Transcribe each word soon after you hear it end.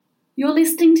You're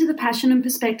listening to the Passion and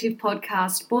Perspective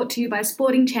podcast, brought to you by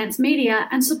Sporting Chance Media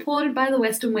and supported by the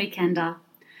Western Weekender.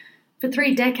 For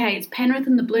 3 decades, Penrith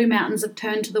and the Blue Mountains have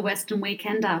turned to the Western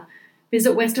Weekender.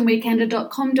 Visit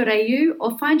westernweekender.com.au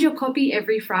or find your copy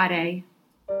every Friday.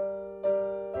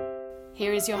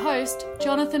 Here is your host,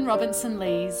 Jonathan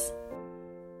Robinson-Lees.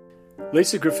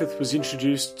 Lisa Griffith was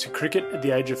introduced to cricket at the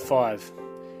age of 5.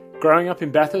 Growing up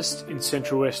in Bathurst in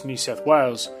central west New South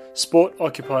Wales, sport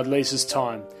occupied Lisa's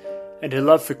time, and her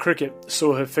love for cricket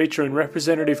saw her feature in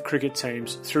representative cricket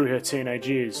teams through her teenage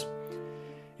years.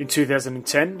 In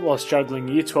 2010, whilst juggling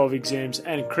Year 12 exams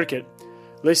and cricket,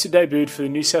 Lisa debuted for the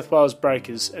New South Wales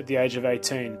Breakers at the age of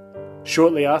 18.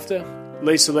 Shortly after,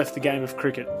 Lisa left the game of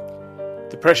cricket.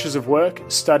 The pressures of work,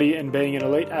 study and being an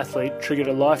elite athlete triggered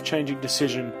a life-changing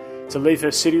decision to leave her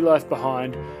city life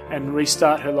behind and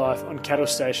restart her life on cattle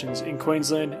stations in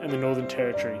Queensland and the Northern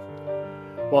Territory.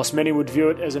 Whilst many would view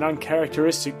it as an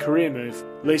uncharacteristic career move,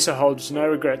 Lisa holds no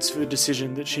regrets for the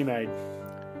decision that she made.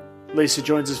 Lisa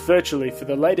joins us virtually for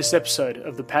the latest episode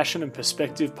of the Passion and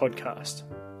Perspective podcast.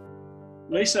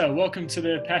 Lisa, welcome to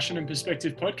the Passion and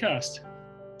Perspective podcast.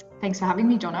 Thanks for having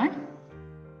me, Jono.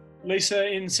 Lisa,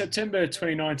 in September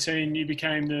 2019, you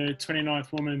became the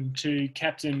 29th woman to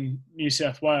captain New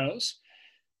South Wales.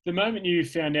 The moment you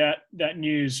found out that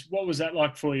news, what was that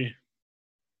like for you?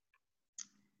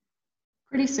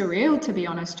 Pretty surreal, to be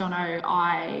honest, Jono.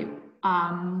 I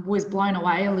was blown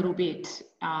away a little bit.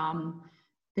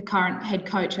 The current head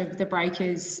coach of the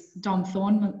Breakers, Don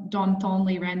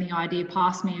Thornley, ran the idea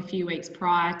past me a few weeks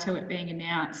prior to it being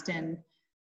announced, and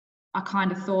I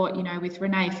kind of thought, with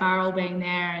Renee Farrell being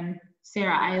there and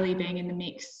Sarah Ailey being in the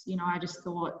mix, I just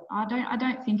thought, I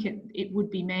don't think it would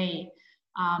be me.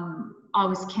 I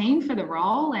was keen for the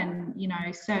role and,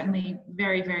 certainly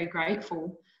very, very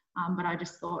grateful. But I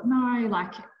just thought, no,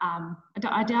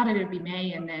 I doubted it'd be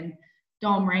me. And then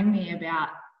Dom rang me about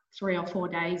 3 or 4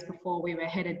 days before we were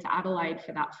headed to Adelaide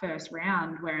for that first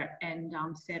round and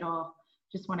said,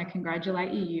 just want to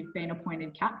congratulate you. You've been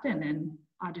appointed captain. And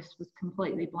I just was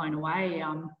completely blown away.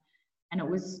 And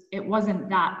it wasn't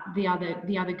that the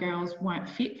other girls weren't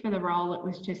fit for the role. It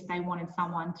was just they wanted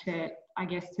someone to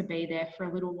be there for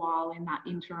a little while in that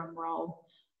interim role.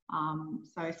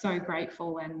 So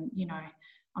grateful. And,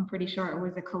 I'm pretty sure it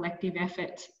was a collective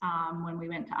effort when we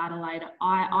went to Adelaide.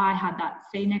 I had that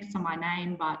C next to my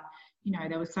name, but,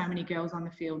 there were so many girls on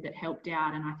the field that helped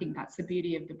out. And I think that's the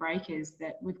beauty of the Breakers,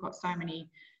 that we've got so many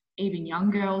even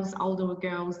young girls, older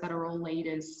girls that are all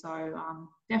leaders. So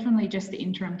definitely just the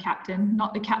interim captain,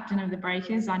 not the captain of the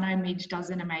Breakers. I know Midge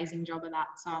does an amazing job of that.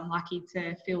 So I'm lucky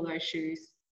to fill those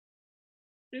shoes.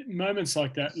 Moments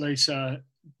like that, Lisa,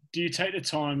 do you take the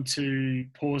time to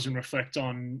pause and reflect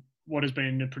on what has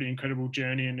been a pretty incredible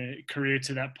journey and a career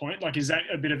to that point? Is that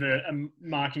a bit of a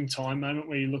marking time moment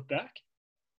where you look back?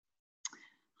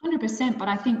 100%, but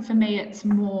I think for me it's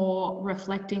more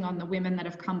reflecting on the women that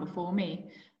have come before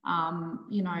me.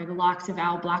 The likes of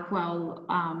Al Blackwell,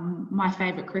 my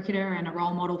favourite cricketer and a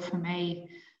role model for me.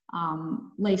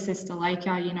 Lisa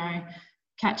Sthalekar,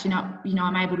 catching up,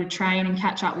 I'm able to train and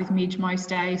catch up with Midge most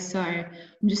days. So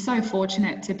I'm just so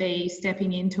fortunate to be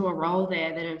stepping into a role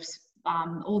there that have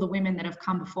all the women that have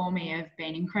come before me have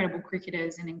been incredible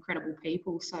cricketers and incredible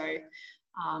people. So,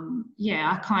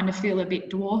 I kind of feel a bit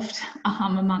dwarfed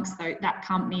amongst that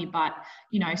company, but,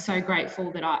 so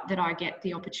grateful that I get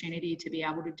the opportunity to be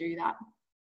able to do that.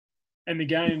 And the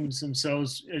games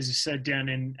themselves, as you said, down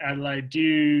in Adelaide, do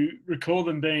you recall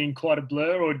them being quite a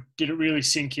blur, or did it really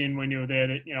sink in when you were there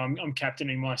that, I'm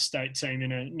captaining my state team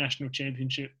in a national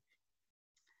championship?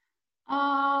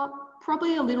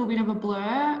 Probably a little bit of a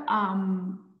blur.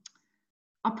 I'm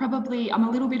a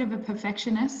little bit of a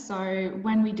perfectionist. So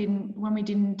when we didn't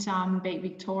beat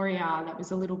Victoria, that was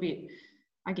a little bit,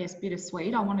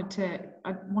 bittersweet. I wanted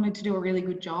to do a really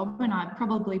good job, and I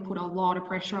probably put a lot of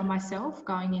pressure on myself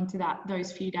going into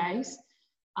those few days.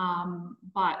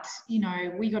 But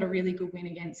we got a really good win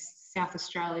against South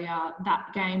Australia.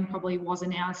 That game probably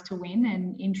wasn't ours to win,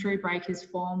 and in true Breakers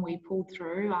form, we pulled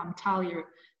through.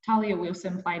 Talia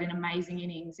Wilson played an amazing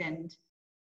innings, and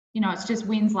it's just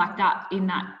wins like that in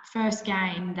that first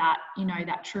game that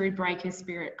that true Breaker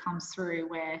spirit comes through,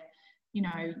 where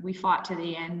we fight to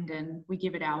the end and we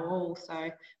give it our all. So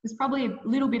it was probably a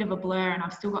little bit of a blur, and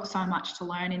I've still got so much to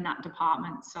learn in that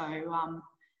department. So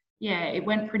it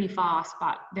went pretty fast,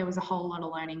 but there was a whole lot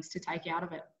of learnings to take out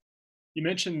of it. You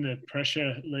mentioned the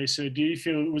pressure, Lisa. Do you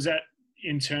feel, was that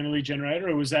internally generated,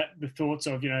 or was that the thoughts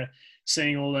of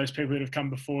seeing all those people that have come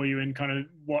before you and kind of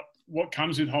what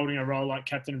comes with holding a role like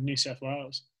captain of New South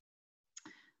Wales?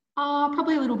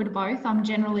 Probably a little bit of both. I'm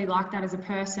generally like that as a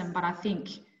person, but I think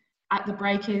at the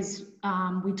Breakers,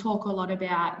 we talk a lot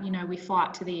about, we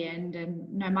fight to the end,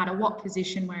 and no matter what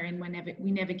position we're in,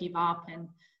 we never give up. And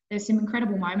there's some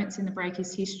incredible moments in the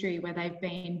Breakers' history where they've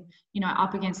been,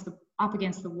 up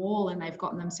against the wall and they've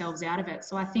gotten themselves out of it.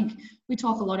 So I think we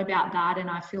talk a lot about that, and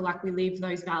I feel like we live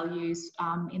those values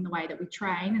in the way that we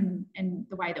train and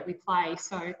the way that we play.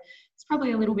 So it's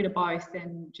probably a little bit of both,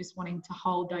 and just wanting to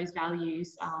hold those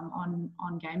values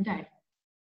on game day.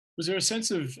 Was there a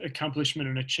sense of accomplishment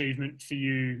and achievement for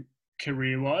you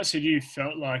career-wise? Have you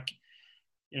felt like,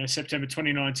 September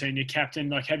 2019, you're captain,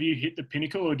 like have you hit the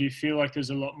pinnacle, or do you feel like there's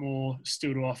a lot more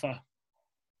still to offer?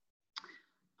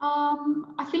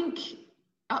 I think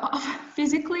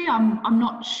physically I'm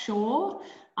not sure,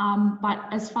 but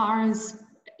as far as,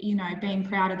 being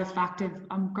proud of the fact of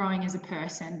I'm growing as a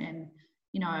person, and,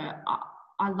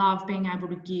 I love being able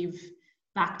to give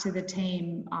back to the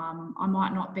team. I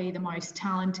might not be the most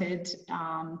talented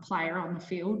player on the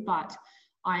field, but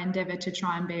I endeavour to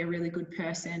try and be a really good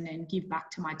person and give back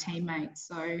to my teammates.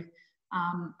 So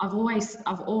I've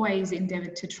always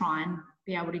endeavoured to try and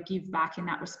be able to give back in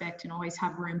that respect, and always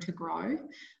have room to grow.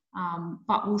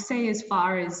 But we'll see as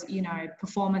far as,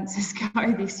 performances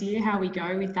go this year, how we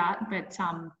go with that. But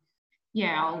I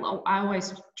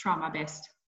always try my best.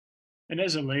 And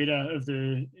as a leader of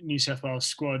the New South Wales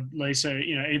squad, Lisa,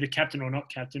 either captain or not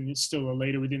captain, it's still a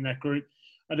leader within that group.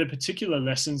 Are there particular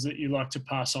lessons that you like to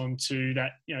pass on to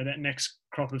that, that next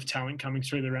crop of talent coming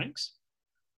through the ranks?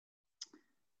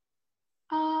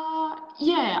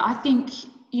 I think,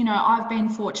 I've been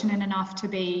fortunate enough to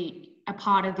be a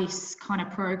part of this kind of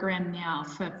program now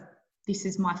this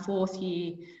is my 4th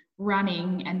year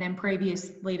running, and then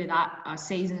previously to that, a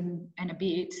season and a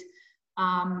bit.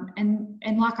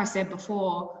 And like I said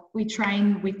before, we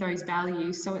train with those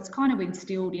values. So it's kind of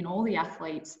instilled in all the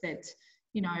athletes that,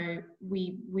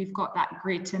 we've got that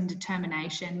grit and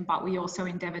determination, but we also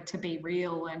endeavour to be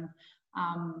real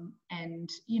and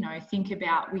think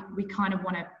about, we kind of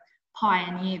want to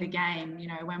pioneer the game.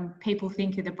 When people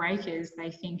think of the Breakers, they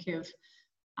think of,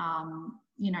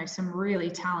 some really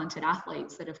talented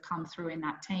athletes that have come through in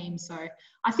that team. So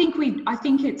I think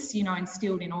it's,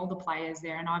 instilled in all the players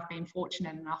there, and I've been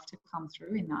fortunate enough to come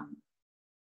through in that.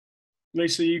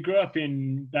 Lisa, you grew up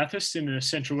in Bathurst in the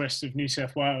central west of New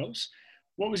South Wales.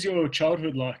 What was your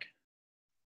childhood like?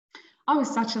 I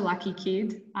was such a lucky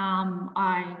kid.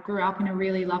 I grew up in a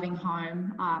really loving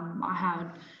home. I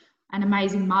had an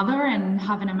amazing mother and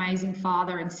have an amazing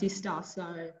father and sister.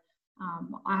 So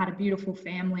I had a beautiful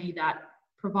family that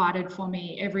provided for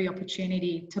me every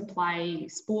opportunity to play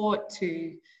sport,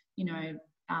 to,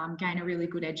 gain a really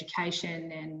good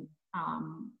education, and,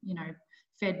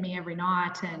 fed me every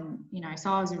night. And,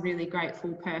 so I was a really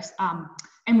grateful person,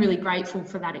 and really grateful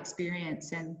for that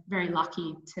experience, and very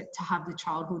lucky to have the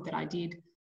childhood that I did.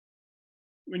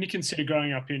 When you consider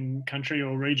growing up in country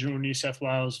or regional New South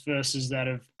Wales versus that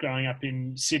of growing up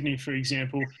in Sydney, for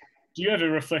example, do you ever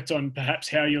reflect on perhaps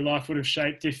how your life would have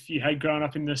shaped if you had grown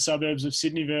up in the suburbs of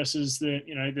Sydney versus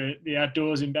the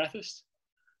outdoors in Bathurst?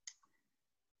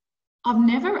 I've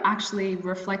never actually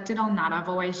reflected on that. I've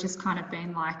always just kind of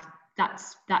been like,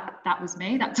 that was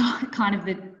me. That's kind of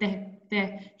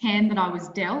the hand that I was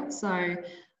dealt. So,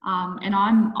 and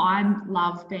I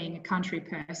love being a country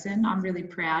person. I'm really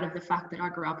proud of the fact that I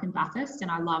grew up in Bathurst,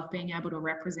 and I love being able to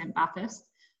represent Bathurst.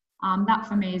 That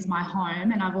for me is my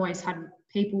home, and I've always had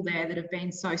people there that have been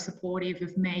so supportive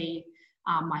of me,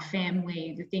 my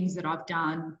family, the things that I've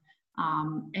done.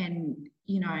 And,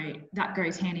 that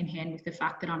goes hand in hand with the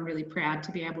fact that I'm really proud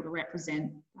to be able to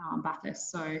represent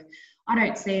Bathurst. So I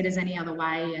don't see it as any other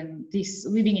way. And this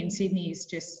living in Sydney is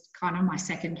just kind of my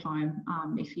second home,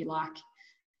 if you like.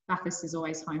 Bathurst is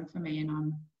always home for me,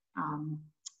 and I'm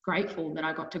grateful that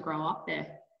I got to grow up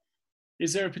there.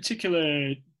 Is there a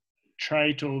particular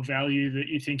trait or value that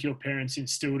you think your parents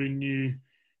instilled in you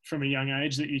from a young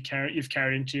age that you've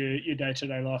carried into your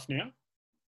day-to-day life now?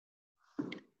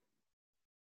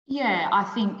 Yeah, I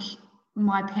think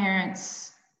my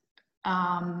parents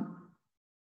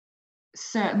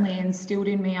certainly instilled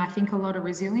in me, I think, a lot of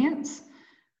resilience.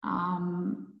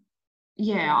 I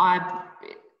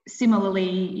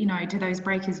similarly, to those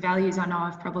Breakers values, I know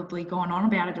I've probably gone on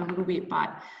about it a little bit,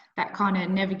 but that kind of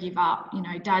never give up.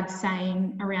 Dad's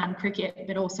saying around cricket,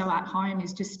 but also at home,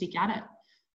 is just stick at it.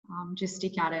 Just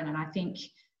stick at it. And I think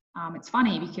it's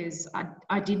funny because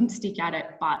I didn't stick at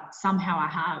it, but somehow I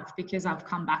have, because I've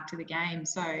come back to the game.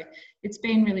 So it's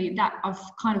been really that I've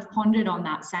kind of pondered on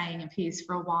that saying of his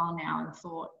for a while now, and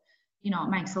thought, it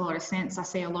makes a lot of sense. I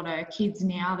see a lot of kids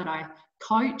now that I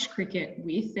coach cricket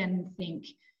with, and think,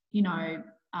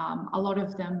 a lot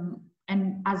of them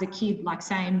And as a kid, like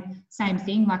same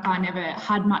thing, like I never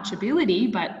had much ability,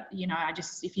 but you know,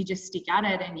 if you just stick at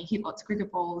it and you hit lots of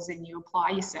cricket balls and you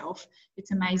apply yourself,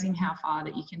 it's amazing how far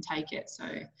that you can take it. So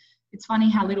it's funny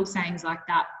how little sayings like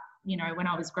that, you know, when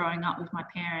I was growing up with my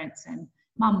parents, and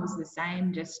mum was the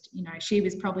same, just, you know, she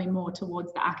was probably more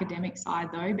towards the academic side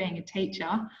though, being a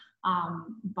teacher.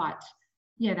 But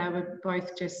yeah, they were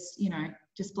both just, you know,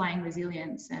 displaying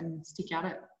resilience and stick at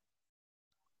it.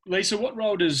 Lisa, what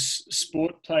role does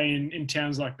sport play in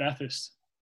towns like Bathurst?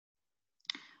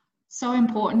 So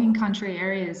important in country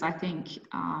areas, I think.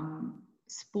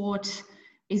 Sport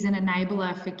is an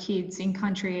enabler for kids in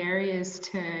country areas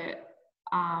to,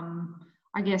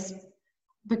 I guess,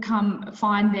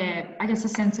 find their, I guess, a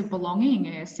sense of belonging,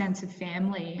 a sense of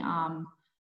family.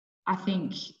 I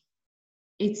think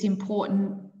it's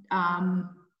important,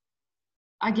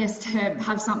 I guess, to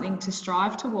have something to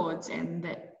strive towards, and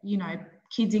that, you know,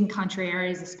 kids in country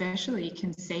areas especially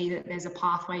can see that there's a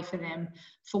pathway for them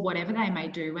for whatever they may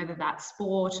do, whether that's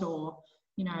sport or,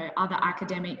 you know, other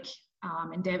academic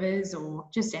endeavours, or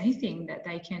just anything that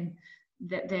they can,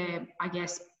 that their, I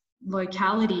guess,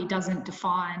 locality doesn't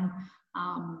define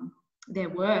their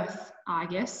worth, I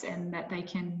guess, and that they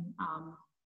can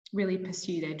really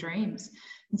pursue their dreams.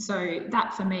 And so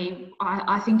that, for me,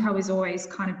 I think I was always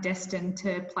kind of destined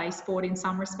to play sport in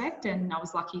some respect, and I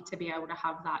was lucky to be able to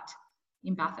have that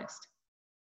in Bathurst.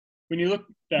 When you look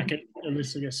back at a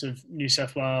list, I guess, of New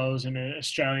South Wales and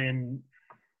Australian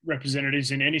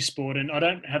representatives in any sport, and I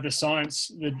don't have the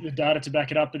science, the data to back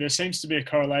it up, but there seems to be a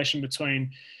correlation between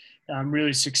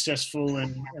really successful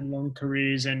and long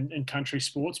careers and country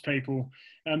sports people.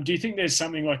 Do you think there's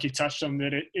something, like you touched on,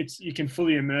 that you can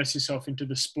fully immerse yourself into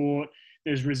the sport,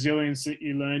 there's resilience that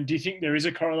you learn? Do you think there is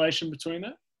a correlation between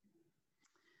that?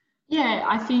 Yeah,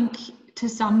 I think to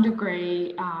some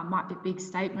degree, might be a big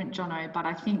statement, Jono, but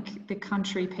I think the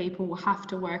country people have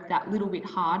to work that little bit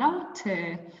harder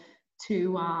to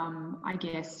I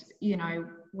guess, you know,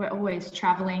 we're always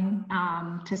travelling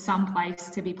to some place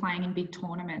to be playing in big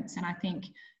tournaments, and I think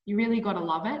you really got to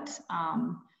love it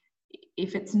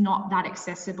if it's not that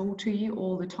accessible to you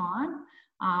all the time.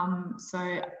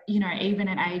 So, you know, even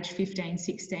at age 15,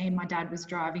 16, my dad was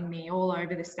driving me all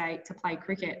over the state to play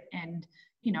cricket, and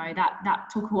you know, that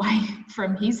took away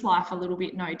from his life a little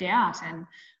bit, no doubt. And,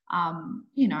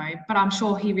 you know, but I'm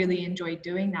sure he really enjoyed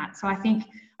doing that. So I think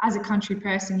as a country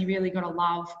person, you really got to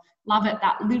love it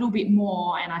that little bit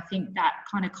more. And I think that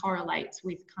kind of correlates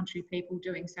with country people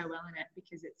doing so well in it,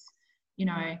 because it's, you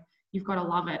know, you've got to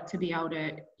love it to be able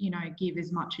to, you know, give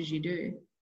as much as you do.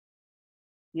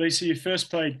 Lisa, you first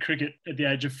played cricket at the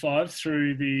age of 5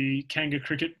 through the Kanga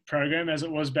cricket program, as it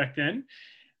was back then.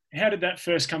 How did that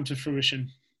first come to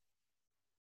fruition?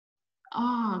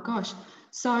 Oh gosh,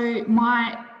 so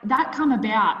that come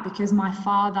about because my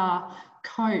father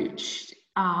coached.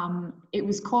 It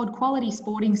was called Quality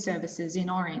Sporting Services in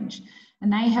Orange,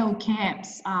 and they held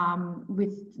camps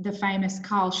with the famous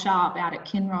Carl Sharp out at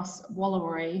Kinross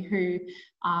Wallaroy, who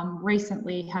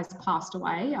recently has passed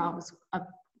away. I was a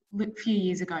few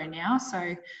years ago now.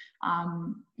 So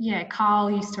yeah,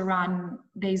 Carl used to run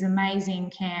these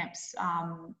amazing camps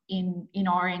in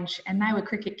Orange, and they were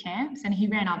cricket camps, and he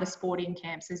ran other sporting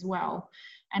camps as well.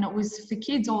 And it was for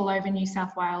kids all over New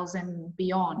South Wales and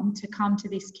beyond to come to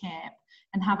this camp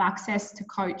and have access to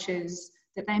coaches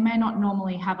that they may not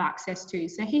normally have access to.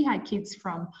 So he had kids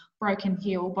from Broken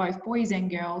Hill, both boys and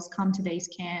girls, come to these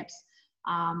camps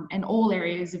and all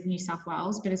areas of New South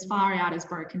Wales, but as far out as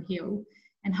Broken Hill,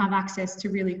 and have access to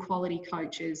really quality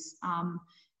coaches.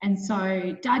 And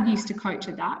so Dad used to coach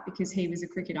at that because he was a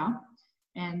cricketer.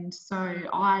 And so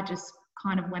I just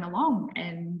kind of went along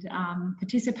and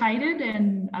participated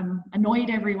and annoyed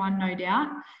everyone, no doubt.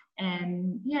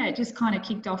 And yeah, it just kind of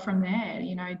kicked off from there.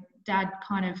 You know, Dad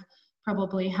kind of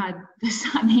probably had the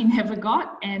son he never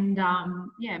got. And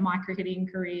yeah, my cricketing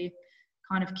career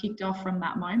kind of kicked off from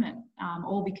that moment,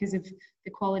 all because of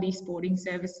the Quality Sporting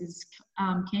Services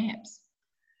camps.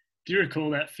 Do you recall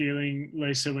that feeling,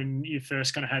 Lisa, when you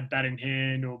first kind of had bat in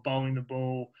hand or bowling the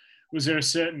ball? Was there a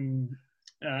certain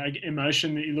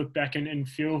emotion that you look back and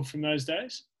feel from those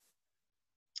days?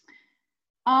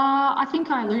 I think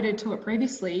I alluded to it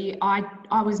previously. I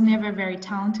was never very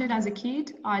talented as a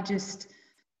kid. I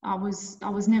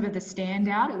was never the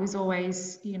standout. It was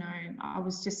always, you know, I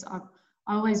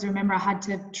always remember I had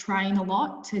to train a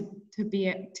lot to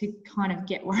kind of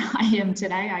get where I am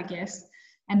today, I guess.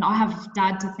 And I have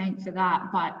Dad to thank for that.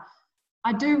 But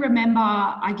I do remember,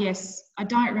 I guess, I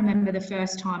don't remember the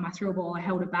first time I threw a ball, I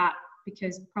held a bat,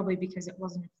 because it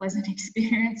wasn't a pleasant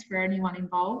experience for anyone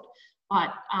involved,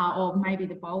 but or maybe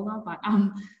the bowler. But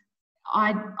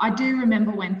I do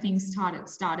remember when things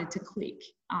started to click,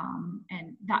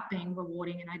 and that being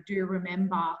rewarding. And I do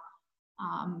remember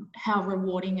how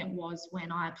rewarding it was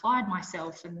when I applied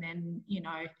myself and then,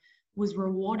 was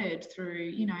rewarded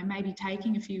through, maybe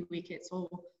taking a few wickets or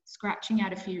scratching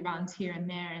out a few runs here and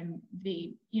there, and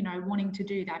the, wanting to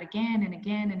do that again and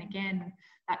again and again.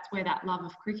 That's where that love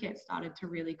of cricket started to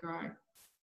really grow.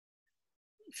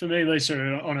 For me,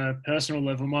 Lisa, on a personal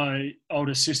level, my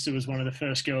older sister was one of the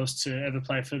first girls to ever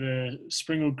play for the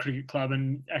Springwood Cricket Club,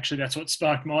 and actually that's what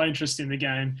sparked my interest in the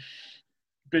game.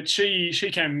 But she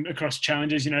came across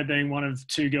challenges, being one of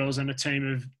two girls on a team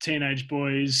of teenage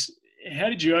boys. How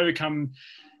did you overcome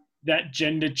that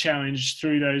gender challenge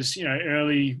through those,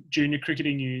 early junior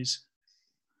cricketing years?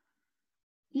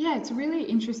 Yeah, it's a really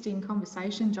interesting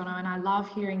conversation, Jono, and I love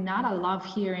hearing that. I love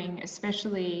hearing,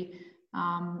 especially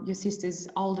your sister's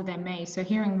older than me, so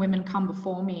hearing women come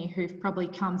before me who've probably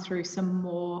come through some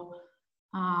more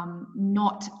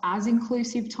not as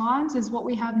inclusive times as what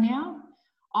we have now.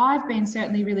 I've been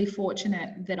certainly really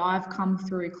fortunate that I've come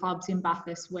through clubs in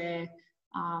Bathurst where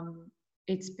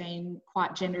it's been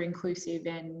quite gender inclusive,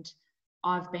 and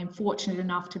I've been fortunate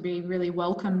enough to be really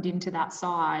welcomed into that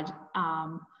side.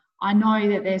 I know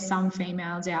that there's some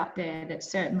females out there that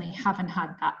certainly haven't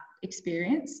had that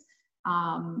experience,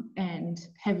 and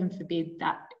heaven forbid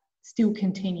that still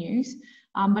continues.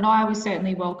 But I was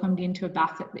certainly welcomed into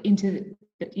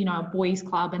a boys'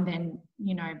 club, and then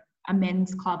a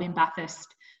men's club in Bathurst,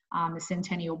 the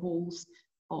Centennial Bulls,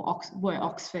 were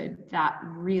Oxford, that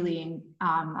really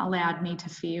allowed me to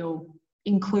feel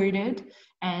included,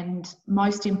 and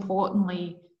most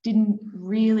importantly, didn't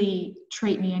really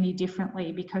treat me any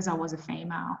differently because I was a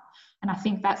female. And I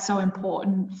think that's so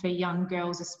important for young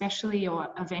girls, especially, or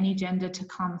of any gender, to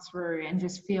come through and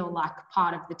just feel like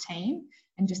part of the team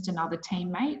and just another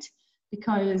teammate,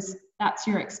 because that's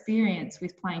your experience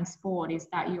with playing sport, is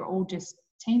that you're all just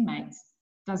teammates.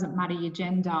 Doesn't matter your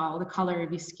gender or the colour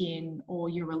of your skin or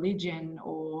your religion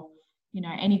or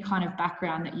any kind of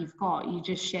background that you've got. You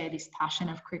just share this passion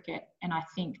of cricket, and I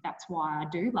think that's why I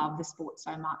do love the sport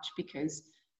so much, because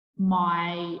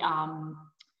my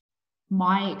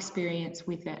experience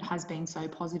with it has been so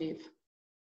positive.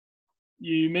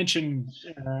 You mentioned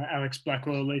Alex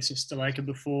Blackwell, Lisa Sthalekar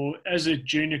before. As a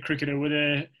junior cricketer, were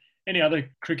there any other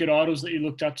cricket idols that you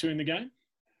looked up to in the game?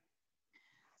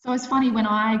 So it's funny, when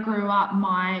I grew up,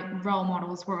 my role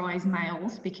models were always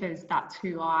males, because that's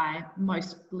who I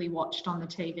mostly watched on the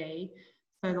TV.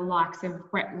 So the likes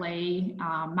of Brett Lee,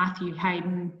 Matthew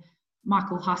Hayden,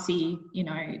 Michael Hussey,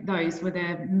 those were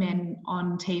the men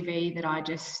on TV that I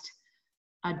just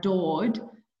adored.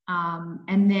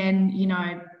 And then,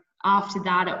 after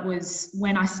that, it was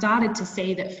when I started to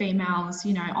see that females,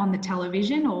 on the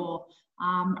television or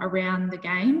around the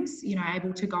games,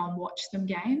 able to go and watch them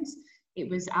games. It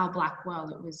was Al Blackwell,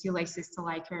 it was your Lisa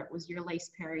Sthalekar, it was your Elise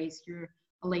Perry's, your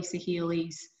Elisa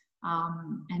Healy's,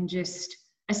 and just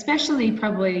especially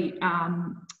probably,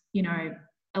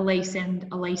 Elise and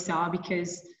Elisa,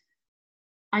 because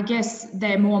I guess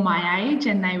they're more my age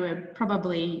and they were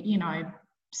probably,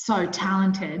 so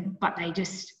talented, but they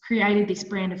just created this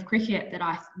brand of cricket that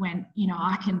I went,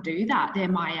 I can do that. They're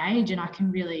my age and I can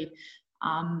really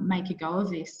make a go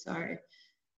of this. So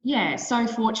yeah, so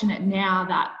fortunate now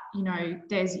that,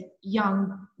 there's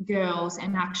young girls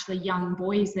and actually young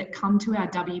boys that come to our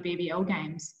WBBL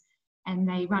games and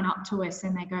they run up to us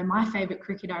and they go, my favourite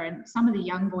cricketer, and some of the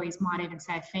young boys might even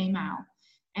say female.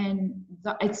 And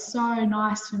it's so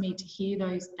nice for me to hear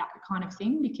that kind of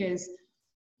thing, because,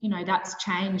 that's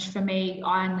changed for me.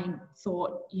 I only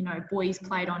thought, boys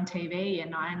played on TV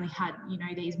and I only had,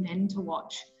 these men to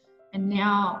watch. And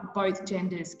now both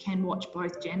genders can watch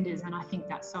both genders, and I think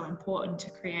that's so important to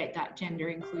create that gender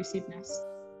inclusiveness.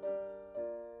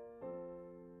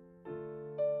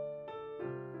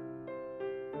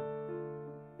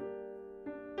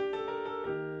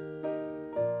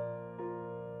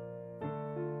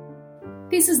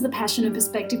 This is the Passion and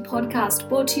Perspective podcast,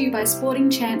 brought to you by Sporting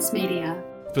Chance Media.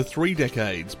 For 3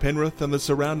 decades, Penrith and the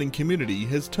surrounding community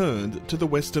has turned to the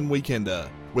Western Weekender.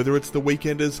 Whether it's the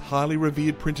Weekender's highly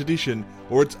revered print edition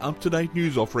or its up-to-date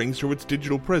news offerings through its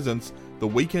digital presence, the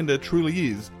Weekender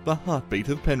truly is the heartbeat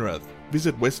of Penrith.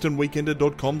 Visit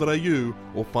westernweekender.com.au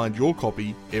or find your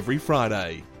copy every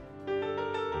Friday.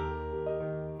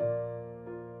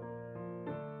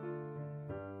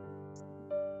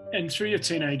 And through your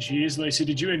teenage years, Lisa,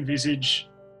 did you envisage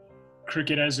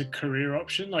cricket as a career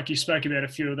option? Like, you spoke about a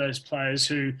few of those players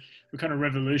who were kind of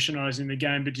revolutionising the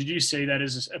game, but did you see that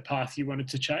as a path you wanted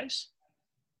to chase?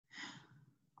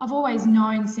 I've always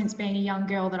known since being a young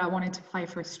girl that I wanted to play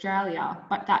for Australia,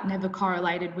 but that never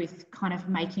correlated with kind of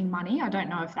making money. I don't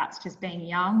know if that's just being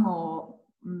young or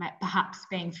perhaps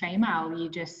being female.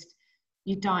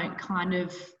 You don't kind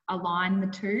of align the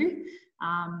two.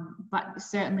 But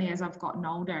certainly as I've gotten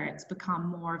older, it's become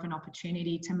more of an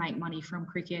opportunity to make money from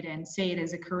cricket and see it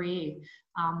as a career,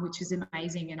 which is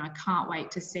amazing. And I can't wait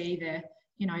to see the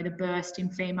burst in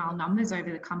female numbers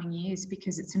over the coming years,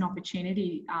 because it's an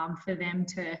opportunity for them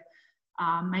to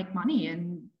make money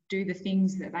and do the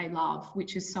things that they love,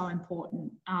 which is so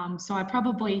important. So I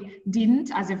probably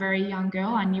didn't as a very young girl.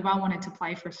 I knew I wanted to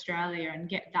play for Australia and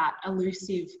get that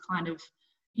elusive kind of,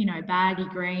 baggy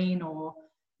green or,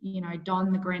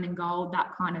 don the green and gold,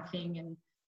 that kind of thing. And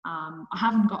I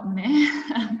haven't gotten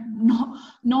there,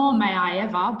 nor may I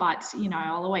ever, but,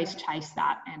 I'll always chase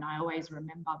that. And I always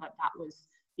remember that was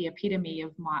the epitome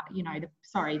of my,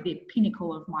 the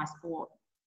pinnacle of my sport.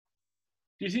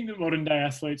 Do you think that modern day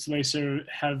athletes, Lisa,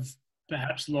 have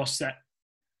perhaps lost that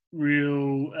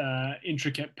real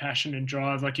intricate passion and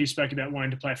drive? Like you spoke about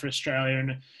wanting to play for Australia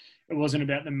and it wasn't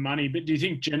about the money, but do you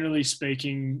think generally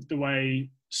speaking, the way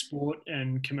sport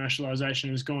and commercialisation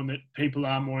has gone, that people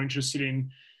are more interested in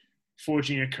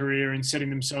forging a career and setting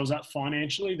themselves up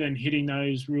financially than hitting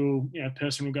those real,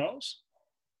 personal goals?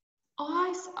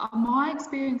 My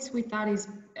experience with that is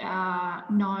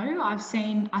no.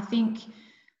 I think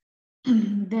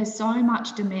there's so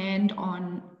much demand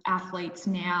on athletes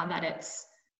now that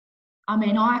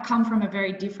I come from a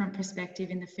very different perspective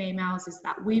in the females, is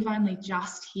that we've only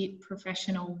just hit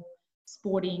professional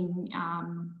sporting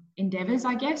endeavours,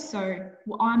 I guess. So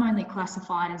I'm only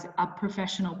classified as a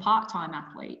professional part-time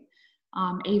athlete,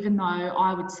 even though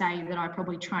I would say that I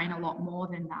probably train a lot more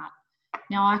than that.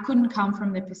 Now, I couldn't come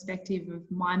from the perspective of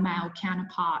my male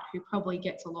counterpart who probably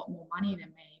gets a lot more money than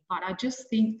me, but I just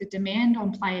think the demand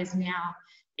on players now,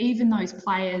 even those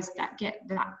players that get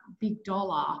that big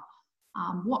dollar,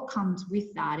 what comes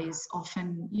with that is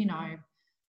often,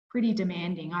 pretty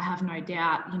demanding. I have no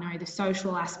doubt, the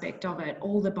social aspect of it,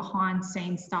 all the behind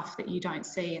scenes stuff that you don't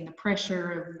see, and the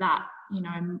pressure of that,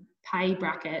 pay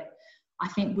bracket, I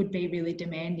think would be really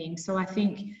demanding. So I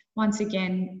think, once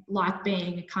again, like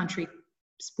being a country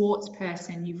sports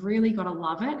person, you've really got to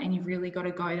love it and you've really got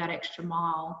to go that extra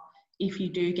mile if you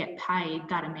do get paid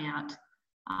that amount.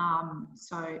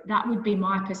 So that would be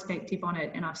my perspective on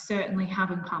it. And I certainly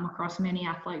haven't come across many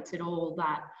athletes at all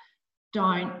that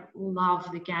don't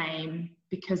love the game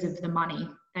because of the money.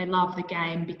 They love the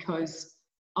game because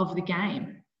of the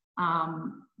game.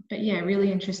 But yeah,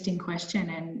 really interesting question.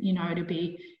 And, it'd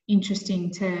be interesting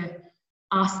to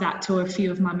ask that to a few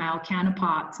of my male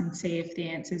counterparts and see if the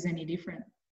answer is any different.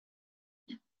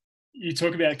 You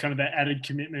talk about kind of that added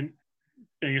commitment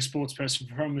being a sports person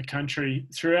from the country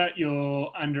throughout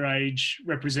your underage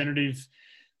representative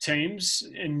teams,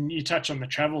 and you touch on the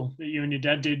travel that you and your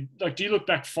dad did. Like, do you look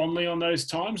back fondly on those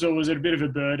times, or was it a bit of a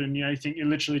burden? You think you're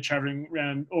literally traveling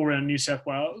all around New South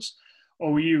Wales,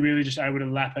 or were you really just able to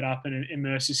lap it up and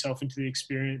immerse yourself into the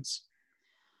experience?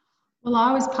 Well,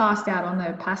 I was passed out on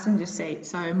the passenger seat,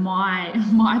 so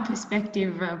my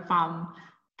perspective of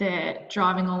the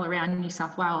driving all around New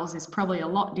South Wales is probably a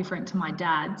lot different to my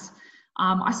dad's.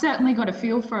 I certainly got a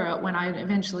feel for it when I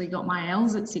eventually got my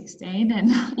L's at 16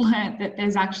 and learnt that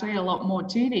there's actually a lot more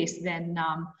to this than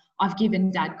I've given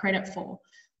Dad credit for.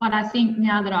 But I think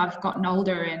now that I've gotten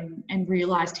older and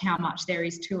realised how much there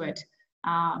is to it,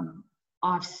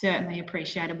 I've certainly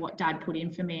appreciated what Dad put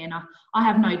in for me. And I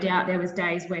have no doubt there was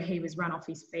days where he was run off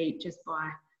his feet just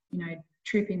by,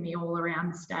 tripping me all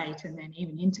around the state and then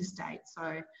even interstate.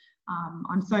 So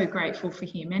I'm so grateful for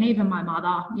him. And even my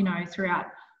mother, throughout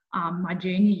my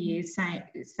junior years,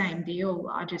 same deal.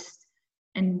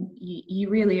 You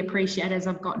really appreciate, as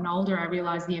I've gotten older, I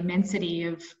realised the immensity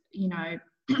of,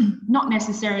 not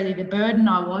necessarily the burden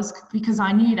I was, because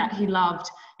I knew that he loved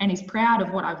and is proud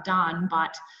of what I've done,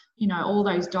 but all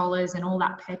those dollars and all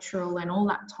that petrol and all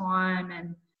that time,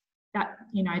 and that,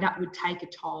 that would take a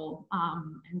toll.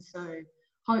 And so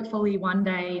hopefully one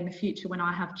day in the future when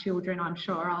I have children, I'm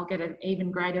sure I'll get an even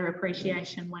greater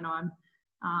appreciation when I'm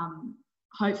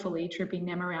hopefully tripping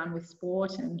them around with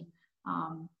sport and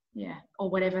or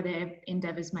whatever their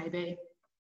endeavours may be.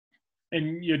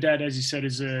 And your dad, as you said,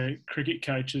 is a cricket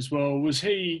coach as well. Was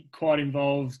he quite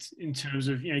involved in terms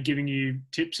of, giving you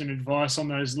tips and advice on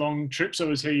those long trips, or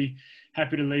was he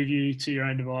happy to leave you to your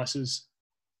own devices?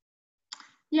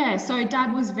 Yeah, so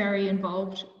Dad was very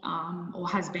involved, or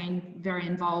has been very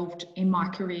involved in my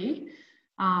career.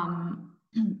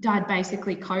 Dad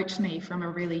basically coached me from a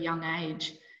really young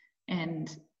age.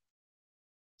 And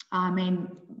I mean,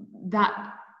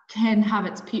 that can have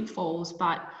its pitfalls,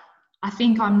 but I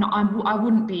think I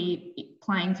wouldn't be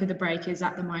playing for the Breakers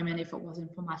at the moment if it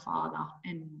wasn't for my father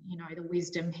and, you know, the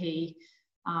wisdom he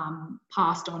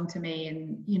passed on to me,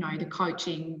 and, you know, the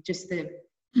coaching, just the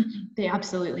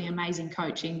absolutely amazing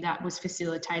coaching that was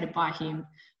facilitated by him.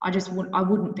 I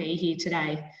wouldn't be here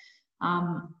today,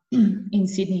 in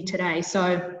Sydney today.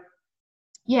 So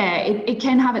yeah, it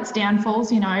can have its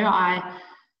downfalls, you know. I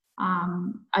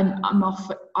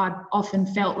often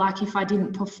felt like if I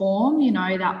didn't perform, you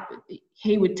know, that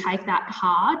he would take that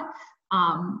hard.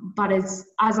 But as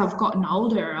I've gotten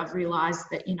older, I've realised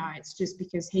that, you know, it's just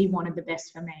because he wanted the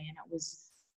best for me, and it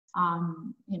was,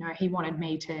 you know, he wanted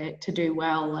me to do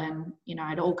well, and, you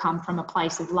know, it all come from a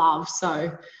place of love.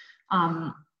 So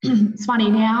it's funny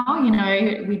now, you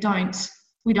know, we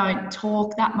don't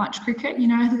talk that much cricket. You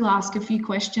know, he'll ask a few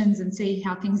questions and see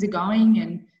how things are going,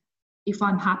 and if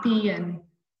I'm happy, and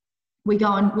we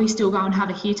still go and have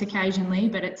a hit occasionally,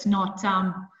 but it's not,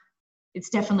 it's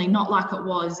definitely not like it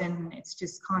was. And it's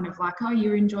just kind of like, oh,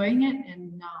 you're enjoying it.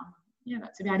 And yeah,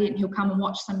 that's about it. And he'll come and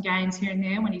watch some games here and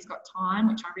there when he's got time,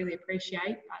 which I really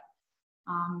appreciate. But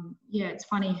yeah, it's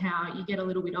funny how you get a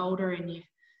little bit older and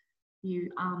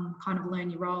you kind of learn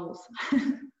your roles.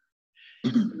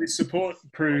 The support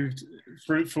proved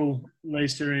fruitful,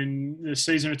 Lisa, in the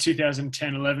season of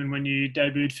 2010-11 when you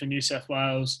debuted for New South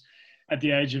Wales at the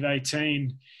age of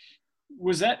 18.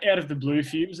 Was that out of the blue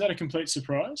for you? Was that a complete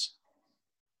surprise?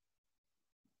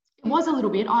 It was a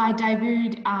little bit. I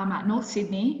debuted at North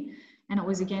Sydney, and it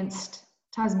was against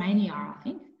Tasmania, I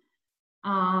think.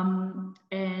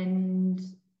 And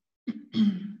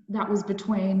that was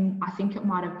between, I think it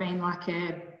might have been like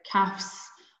a CAFS.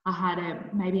 I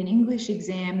had maybe an English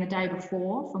exam the day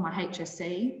before for my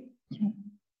HSC,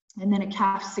 and then a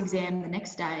CAFS exam the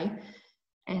next day.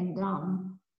 And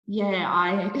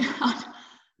yeah,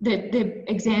 the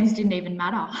exams didn't even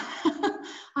matter.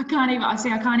 I can't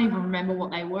even remember what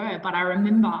they were, but I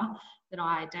remember that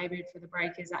I debuted for the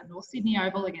Breakers at North Sydney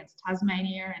Oval against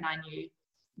Tasmania, and I knew,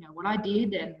 you know, what I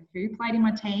did and who played in my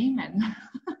team, and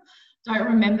don't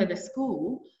remember the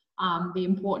school, the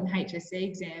important HSC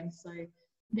exams. So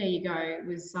there you go. It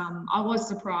was, I was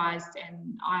surprised,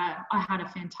 and I had a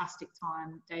fantastic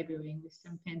time debuting with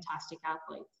some fantastic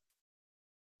athletes.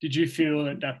 Did you feel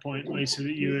at that point, Lisa,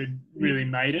 that you had really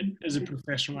made it as a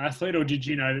professional athlete, or did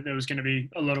you know that there was going to be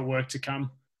a lot of work to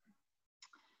come?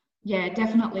 Yeah,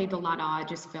 definitely the latter. I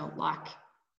just felt like,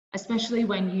 especially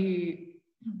when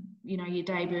you know, you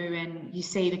debut and you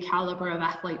see the calibre of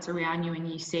athletes around you, and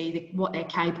you see what they're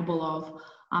capable of,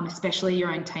 especially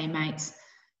your own teammates.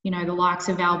 You know, the likes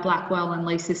of Al Blackwell and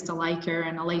Lisa Stalaker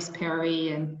and Elise Perry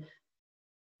and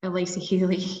Elisa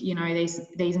Healy, you know,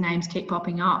 these names keep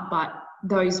popping up, but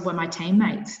those were my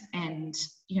teammates. And,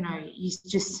 you know, you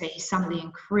just see some of the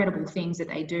incredible things that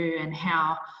they do, and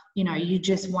how, you know, you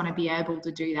just want to be able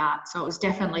to do that. So it was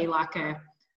definitely like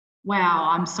wow,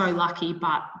 I'm so lucky,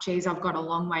 but geez, I've got a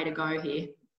long way to go here.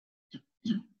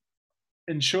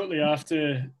 And shortly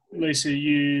after, Lisa,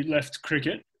 you left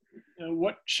cricket.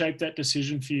 What shaped that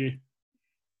decision for you?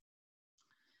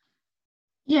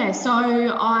 Yeah,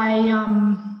 so I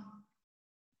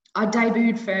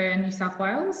debuted for New South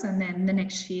Wales, and then the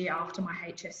next year after my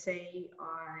HSC,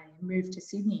 I moved to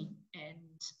Sydney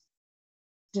and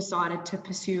decided to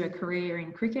pursue a career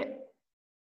in cricket.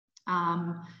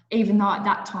 Even though at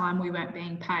that time we weren't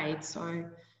being paid, so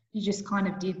you just kind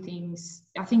of did things.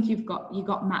 I think you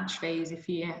got match fees if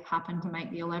you happen to make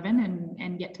the 11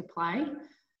 and get to play.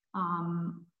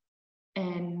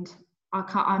 And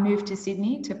I moved to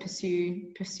Sydney to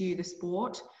pursue the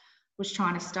sport. Was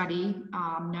trying to study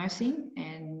nursing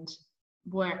and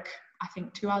work, I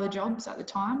think, 2 other jobs at the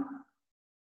time,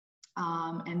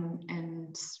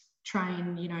 and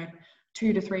train, you know,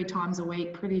 2 to 3 times a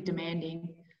week, pretty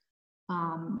demanding,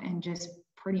 and just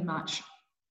pretty much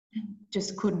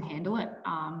just couldn't handle it.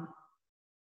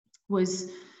 Was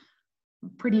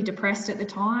pretty depressed at the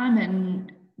time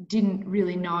and didn't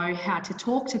really know how to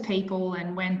talk to people,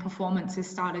 and when performances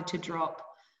started to drop,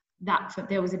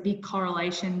 there was a big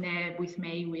correlation there with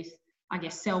me with, I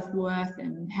guess, self-worth,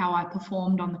 and how I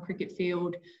performed on the cricket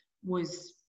field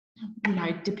was, you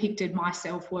know, depicted my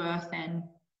self-worth. And,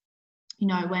 you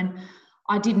know, when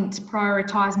I didn't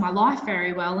prioritise my life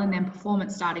very well, and then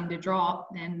performance starting to drop,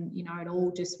 then, you know, it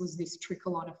all just was this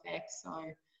trickle-on effect.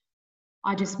 So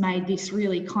I just made this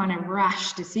really kind of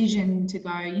rash decision to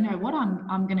go, you know what,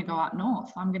 I'm going to go up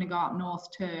north. I'm going to go up north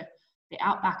to the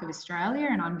outback of Australia,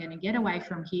 and I'm going to get away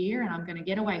from here, and I'm going to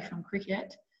get away from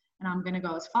cricket, and I'm going to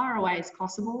go as far away as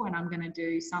possible, and I'm going to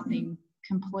do something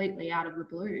completely out of the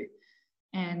blue.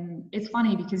 And it's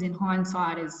funny because in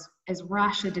hindsight, as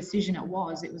rash a decision it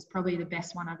was probably the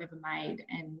best one I've ever made,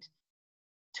 and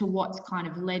to what's kind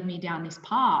of led me down this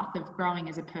path of growing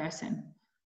as a person.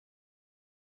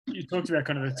 You talked about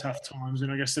kind of the tough times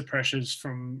and I guess the pressures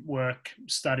from work,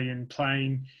 study and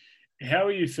playing. How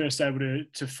were you first able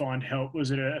to find help?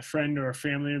 Was it a friend or a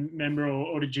family member,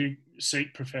 or did you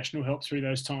seek professional help through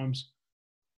those times?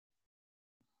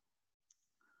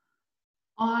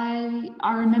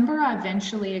 I remember I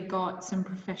eventually got some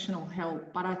professional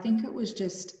help, but I think it was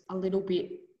just a little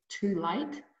bit too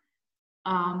late.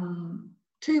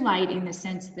 Too late in the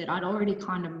sense that I'd already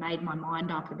kind of made my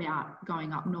mind up about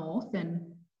going up north,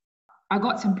 and I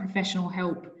got some professional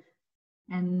help,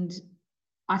 and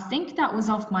I think that was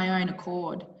off my own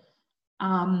accord.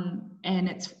 And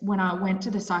it's when I went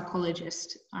to the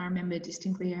psychologist, I remember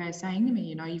distinctly her saying to me,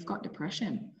 you know, you've got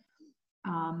depression.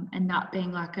 And that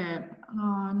being like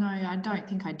oh no, I don't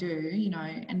think I do, you know,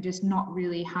 and just not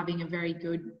really having a very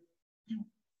good,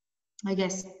 I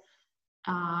guess,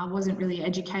 I wasn't really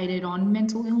educated on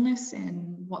mental illness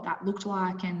and what that looked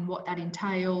like and what that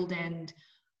entailed. And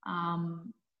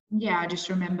I just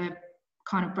remember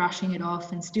kind of brushing it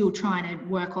off and still trying to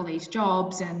work all these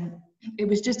jobs, and it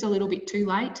was just a little bit too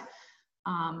late,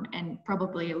 and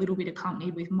probably a little bit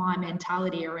accompanied with my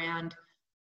mentality around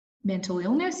mental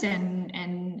illness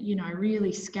and you know,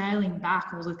 really scaling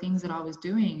back all the things that I was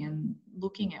doing and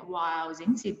looking at why I was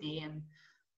in Sydney, and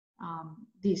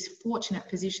this fortunate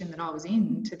position that I was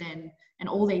in to then, and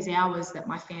all these hours that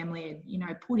my family had, you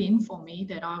know, put in for me,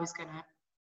 that I was going to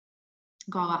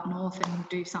go up north and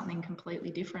do something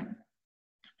completely different.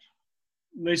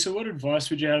 Lisa, what advice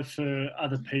would you have for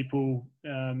other people,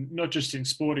 not just in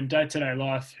sport, in day-to-day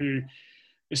life, who,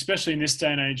 especially in this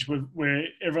day and age where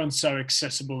everyone's so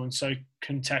accessible and so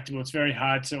contactable, it's very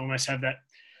hard to almost have that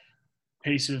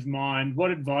peace of mind.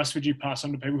 What advice would you pass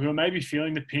on to people who are maybe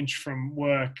feeling the pinch from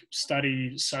work,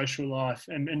 study, social life,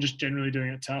 and just generally doing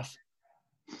it tough?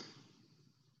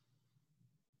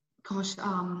 Gosh,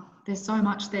 there's so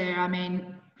much there. I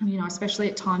mean, you know, especially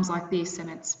at times like this, and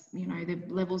it's, you know, the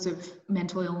levels of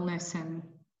mental illness and,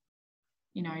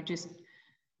 you know, just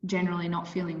generally not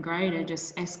feeling great are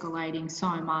just escalating so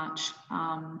much.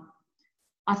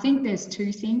 I think there's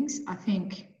two things. I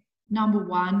think number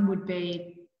one would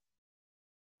be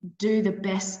do the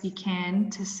best you can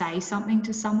to say something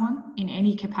to someone in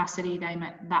any capacity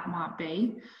that might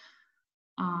be.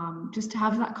 Just to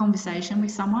have that conversation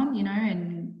with someone, you know,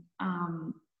 and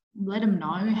let them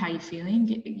know how you're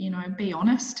feeling, you know, be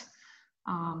honest.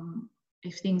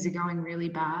 If things are going really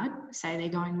bad, say they're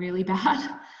going really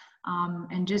bad.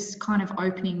 And just kind of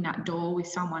opening that door with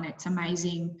someone. It's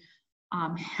amazing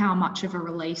how much of a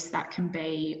release that can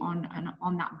be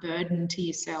on that burden to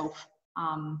yourself.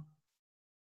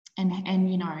 And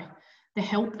you know, the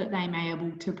help that they may be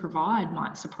able to provide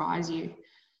might surprise you.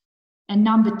 And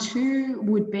number two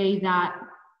would be that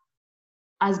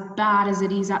as bad as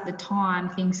it is at the time,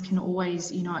 things can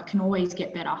always, you know, it can always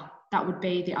get better. That would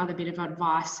be the other bit of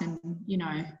advice. And, you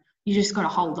know, you just got to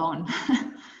hold on.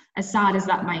 As sad as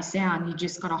that may sound, you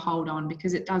just got to hold on,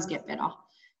 because it does get better.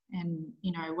 And,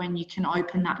 you know, when you can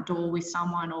open that door with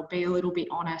someone or be a little bit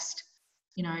honest,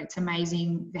 you know, it's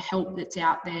amazing the help that's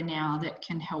out there now that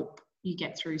can help you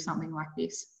get through something like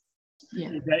this.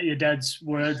 Yeah. Your dad's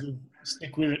words of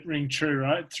stick with it ring true,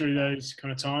 right? Through those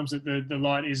kind of times, that the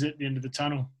light is at the end of the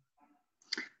tunnel.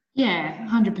 Yeah,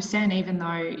 100%, even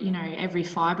though, you know, every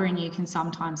fibre in you can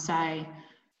sometimes say,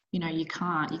 you know, you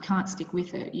can't stick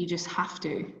with it. You just have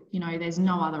to, you know, there's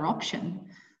no other option.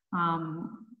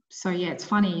 So yeah, it's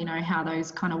funny, you know, how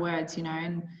those kind of words, you know,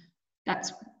 and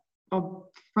that's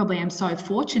probably I'm so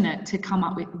fortunate to come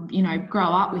up with, you know, grow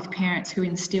up with parents who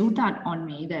instilled that on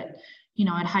me, that, you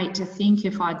know, I'd hate to think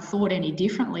if I'd thought any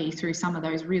differently through some of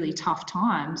those really tough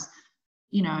times,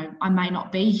 you know, I may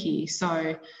not be here.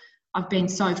 So I've been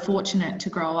so fortunate to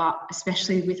grow up,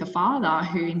 especially with a father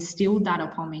who instilled that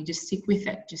upon me. Just stick with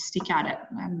it, just stick at it.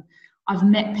 And I've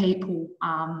met people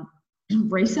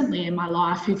recently in my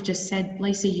life who've just said,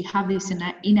 Lisa, you have this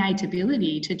innate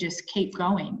ability to just keep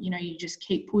going. You know, you just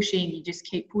keep pushing, you just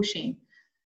keep pushing.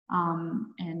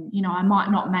 And, you know, I might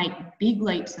not make big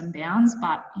leaps and bounds,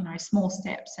 but, you know, small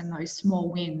steps and those small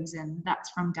wins. And that's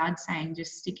from Dad saying,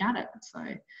 just stick at it. So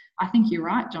I think you're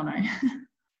right, Jono.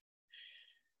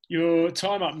 Your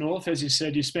time up north, as you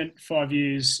said, you spent 5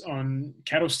 years on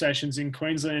cattle stations in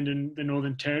Queensland and the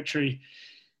Northern Territory.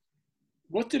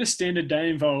 What did a standard day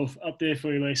involve up there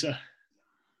for you, Lisa?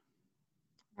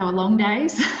 They were long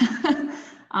days.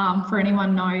 For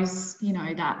anyone knows, you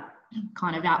know, that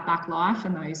kind of outback life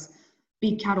and those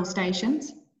big cattle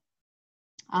stations.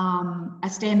 A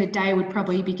standard day would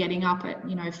probably be getting up at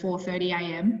 4:30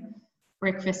 a.m.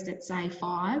 breakfast at say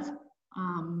 5.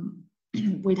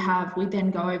 We'd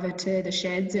then go over to the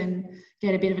sheds and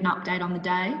get a bit of an update on the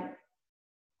day,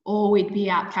 or we'd be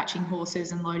out catching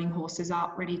horses and loading horses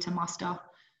up ready to muster,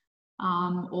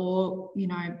 or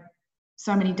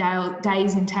so many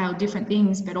days entail different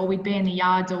things, or we'd be in the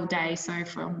yards all day. So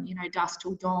from dusk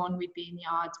till dawn, we'd be in the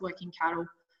yards working cattle,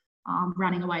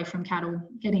 running away from cattle,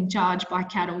 getting charged by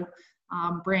cattle,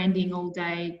 branding all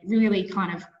day, really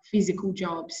kind of physical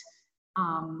jobs,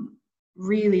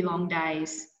 really long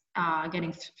days,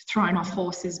 getting thrown off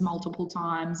horses multiple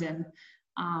times. And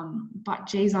but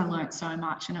geez, I learnt so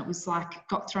much, and it was like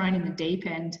got thrown in the deep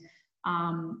end.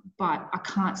 But I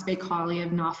can't speak highly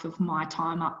enough of my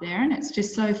time up there. And it's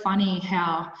just so funny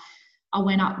how I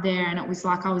went up there and it was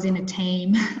like I was in a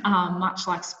team, much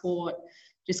like sport,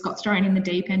 just got thrown in the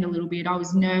deep end a little bit. I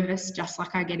was nervous, just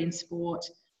like I get in sport.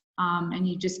 And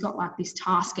you just got like this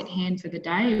task at hand for the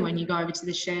day when you go over to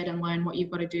the shed and learn what you've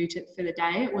got to do for the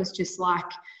day. It was just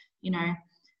like,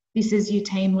 this is your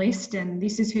team list and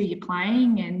this is who you're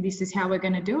playing and this is how we're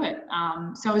going to do it.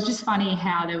 So it was just funny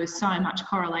how there was so much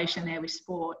correlation there with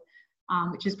sport,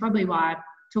 which is probably why I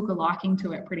took a liking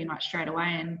to it pretty much straight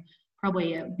away, and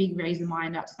probably a big reason why I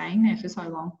ended up staying there for so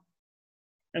long.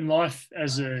 And life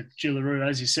as a Jillaroo,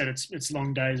 as you said, it's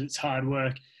long days, it's hard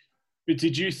work. But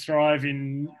did you thrive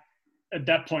at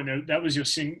that point, that was your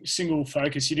single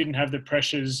focus? You didn't have the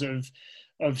pressures of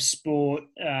sport,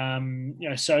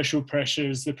 social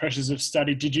pressures, the pressures of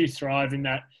study. Did you thrive in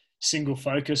that single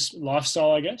focus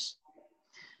lifestyle, I guess?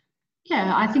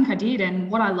 Yeah, I think I did.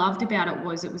 And what I loved about it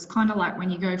was kind of like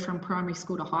when you go from primary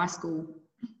school to high school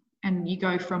and you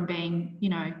go from being,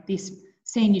 this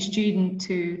senior student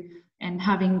and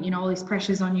having, all these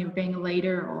pressures on you of being a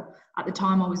leader, or at the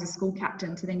time I was a school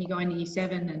captain, to then you go into year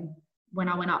 7. And when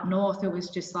I went up north, it was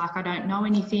just like, I don't know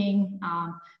anything,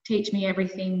 teach me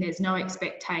everything. There's no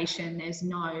expectation. There's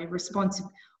no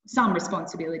some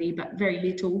responsibility, but very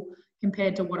little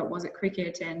compared to what it was at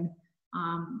cricket. And,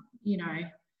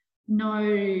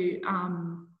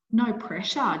 no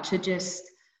pressure to just,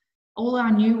 all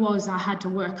I knew was I had to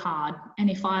work hard. And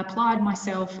if I applied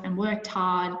myself and worked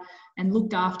hard and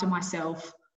looked after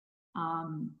myself,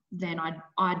 then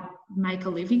I'd make a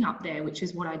living up there, which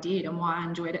is what I did and why I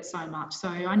enjoyed it so much. So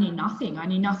I knew nothing. I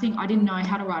didn't know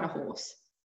how to ride a horse.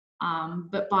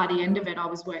 But by the end of it, I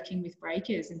was working with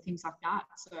breakers and things like that.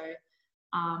 So,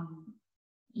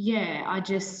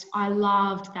 I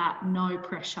loved that no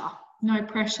pressure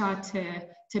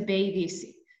to be this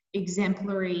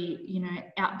exemplary,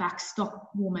 outback stock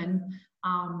woman.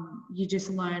 You just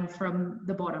learn from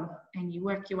the bottom and you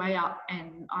work your way up,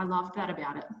 and I loved that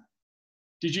about it.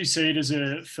 Did you see it as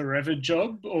a forever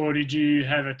job, or did you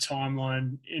have a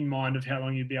timeline in mind of how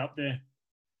long you'd be up there?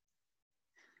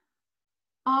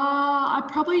 I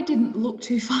probably didn't look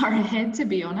too far ahead, to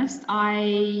be honest.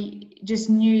 I just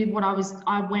knew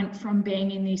I went from being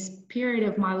in this period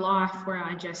of my life where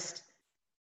I just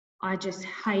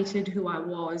hated who I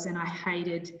was, and I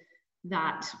hated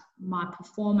that my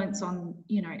performance on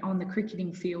the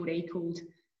cricketing field equaled,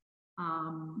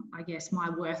 I guess,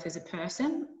 my worth as a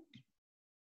person.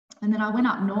 And then I went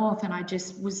up north and I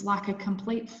just was like a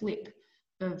complete flip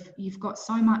of, you've got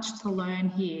so much to learn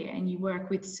here and you work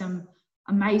with some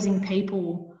amazing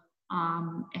people,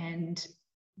 and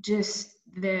just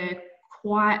the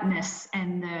quietness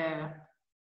and the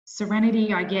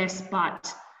serenity, I guess,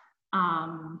 but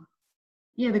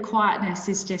the quietness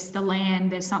is just the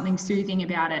land. There's something soothing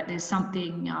about it. There's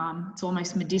something, it's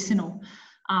almost medicinal,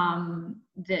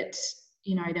 that,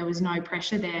 there was no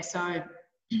pressure there. So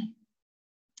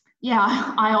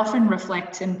I often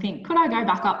reflect and think, could I go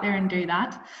back up there and do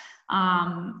that?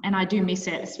 And I do miss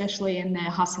it, especially in the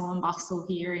hustle and bustle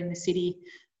here in the city.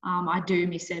 I do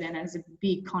miss it, and it's a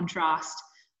big contrast.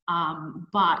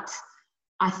 But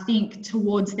I think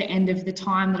towards the end of the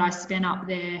time that I spent up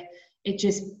there, it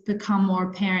just become more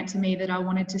apparent to me that I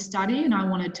wanted to study and I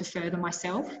wanted to further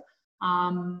myself,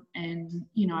 and,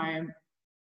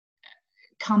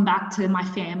 come back to my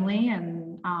family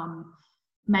and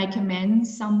make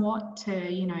amends somewhat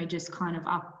to, just kind of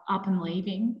up and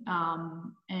leaving,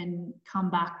 and come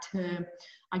back to,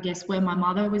 I guess, where my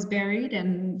mother was buried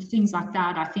and things like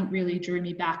that. I think really drew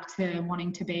me back to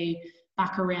wanting to be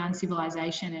back around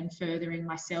civilization and furthering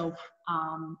myself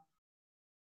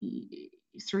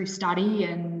through study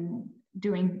and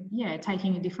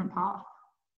taking a different path.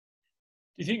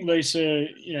 Do you think, Lisa,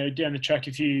 down the track,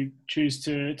 if you choose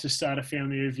to start a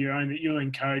family of your own, that you'll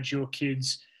encourage your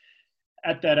kids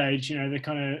at that age, the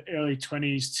kind of early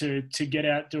 20s, to get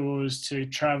outdoors, to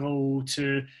travel,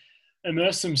 to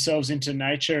immerse themselves into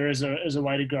nature as a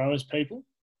way to grow as people?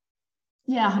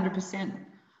 Yeah, 100%.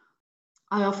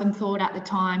 I often thought at the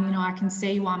time, I can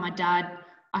see why my dad,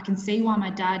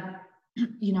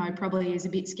 probably is a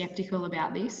bit skeptical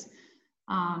about this,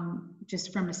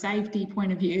 just from a safety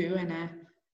point of view and a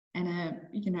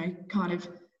kind of,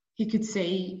 he could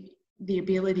see the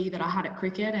ability that I had at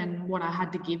cricket and what I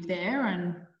had to give there.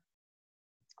 And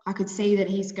I could see that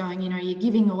he's going, you're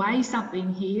giving away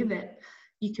something here that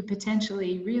you could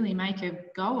potentially really make a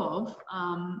go of.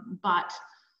 But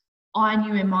I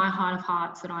knew in my heart of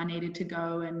hearts that I needed to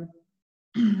go and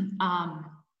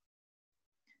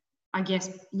I guess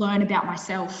learn about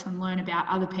myself and learn about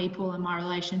other people and my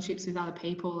relationships with other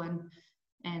people and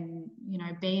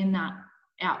be in that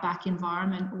outback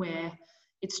environment where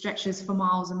it stretches for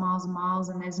miles and miles and miles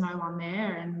and there's no one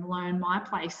there, and learn my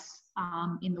place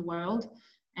in the world.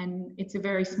 And it's a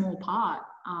very small part,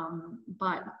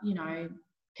 but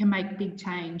can make big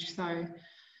change. So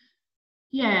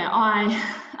yeah,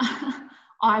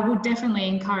 I would definitely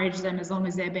encourage them as long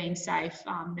as they're being safe.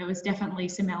 There was definitely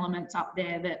some elements up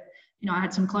there that, I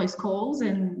had some close calls,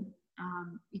 and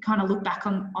you kind of look back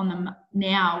on them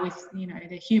now with,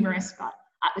 they're humorous, but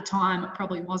at the time it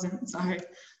probably wasn't. So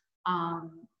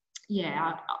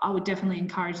yeah, I would definitely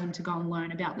encourage them to go and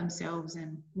learn about themselves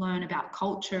and learn about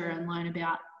culture and learn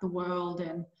about the world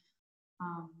and,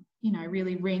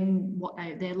 really wring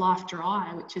their life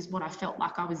dry, which is what I felt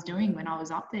like I was doing when I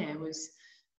was up there, was,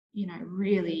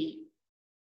 really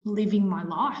living my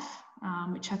life,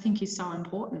 which I think is so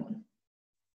important.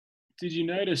 Did you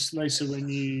notice, Lisa, when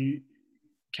you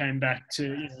came back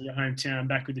to your hometown,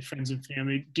 back with your friends and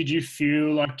family, did you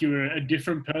feel like you were a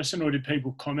different person, or did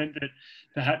people comment that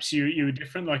perhaps you were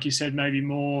different, like you said, maybe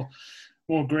more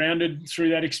grounded through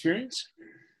that experience?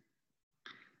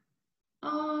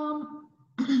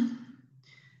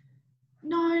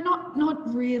 No,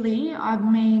 not really. I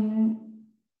mean,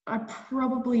 I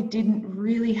probably didn't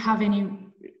really have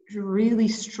any really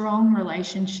strong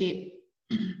relationship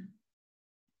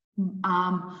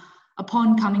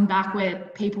upon coming back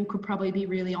where people could probably be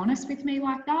really honest with me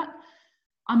like that.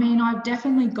 I mean, I've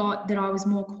definitely got that I was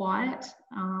more quiet,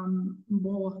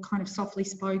 more kind of softly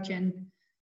spoken.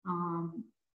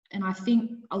 And I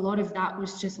think a lot of that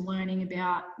was just learning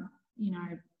about,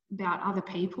 about other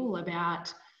people,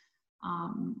 about,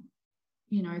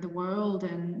 the world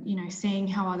and, seeing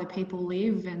how other people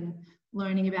live and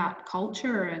learning about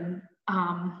culture. And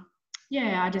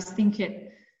I just think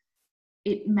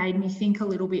it made me think a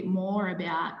little bit more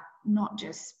about not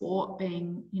just sport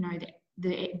being,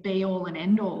 the be all and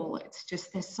end all. It's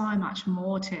just, there's so much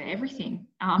more to everything.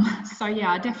 So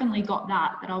yeah, I definitely got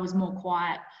that I was more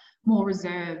quiet, more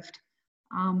reserved,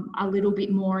 a little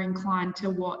bit more inclined to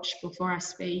watch before I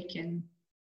speak. And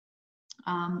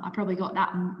I probably got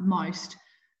that most.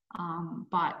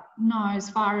 But no, as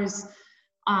far as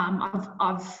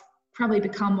I've probably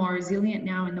become more resilient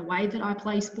now in the way that I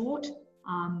play sport.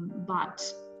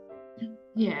 But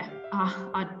yeah,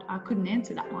 I couldn't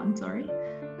answer that one, sorry.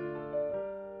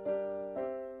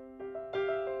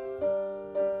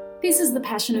 This is the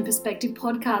Passion and Perspective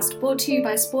podcast, brought to you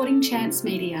by Sporting Chance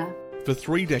Media. For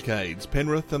 3 decades,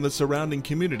 Penrith and the surrounding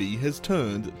community has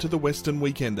turned to the Western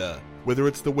Weekender. Whether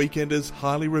it's the Weekender's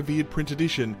highly revered print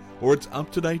edition or its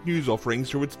up-to-date news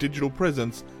offerings through its digital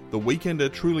presence, the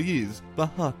Weekender truly is the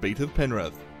heartbeat of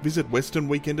Penrith. Visit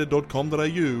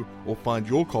westernweekender.com.au or find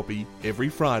your copy every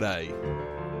Friday.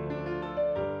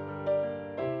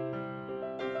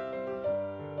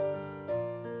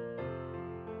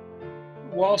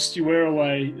 Whilst you were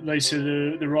away, Lisa,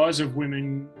 the rise of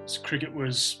women's cricket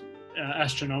was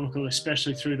astronomical,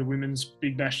 especially through the Women's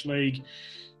Big Bash League.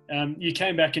 You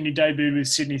came back and you debuted with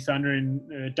Sydney Thunder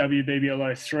in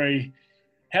WBBL 03.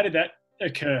 How did that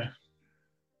occur?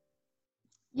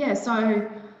 Yeah, so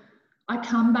I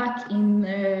come back in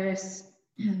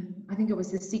I think it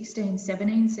was the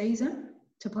 16-17 season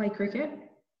to play cricket.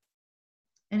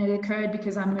 And it occurred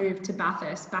because I moved to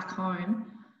Bathurst, back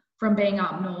home, from being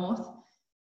up north.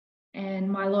 And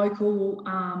my local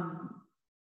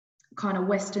kind of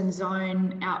Western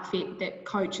Zone outfit that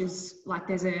coaches, like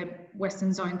there's a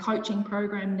Western Zone coaching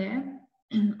program there.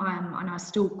 And I'm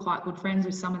still quite good friends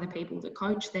with some of the people that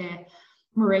coach there.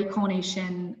 Marie Cornish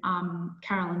and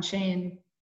Carolyn Sheehan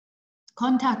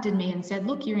contacted me and said,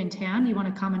 look, you're in town, do you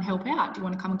want to come and help out? Do you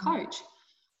want to come and coach?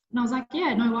 And I was like,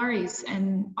 yeah, no worries.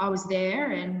 And I was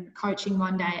there and coaching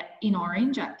one day in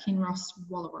Orange at Kinross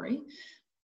Wallaby.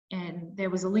 And there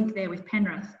was a link there with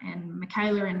Penrith, and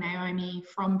Michaela and Naomi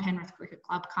from Penrith Cricket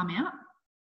Club come out.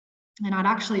 And I'd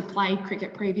actually played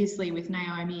cricket previously with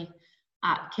Naomi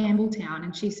at Campbelltown,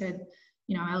 and she said,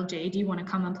 LG, do you want to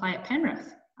come and play at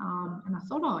Penrith? And I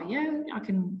thought, oh yeah, I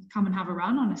can come and have a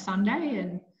run on a Sunday,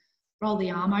 and roll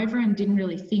the arm over, and didn't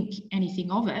really think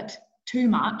anything of it too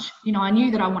much. I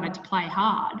knew that I wanted to play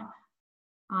hard.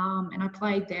 And I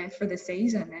played there for the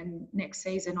season, and next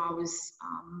season I was,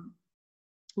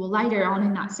 later on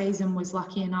in that season, was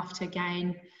lucky enough to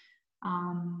gain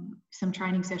some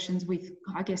training sessions with,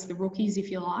 I guess, the rookies,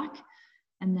 if you like.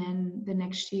 And then the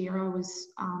next year I was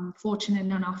fortunate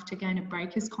enough to gain a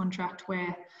Breakers contract,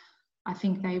 where I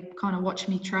think they kind of watched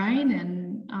me train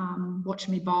and watched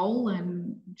me bowl,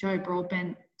 and Joe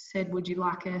Broadbent said, would you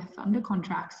like a Thunder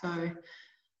contract? So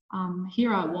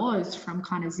here I was from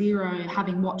kind of zero,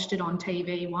 having watched it on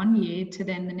TV one year, to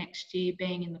then the next year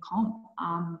being in the comp.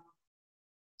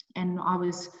 And I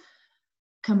was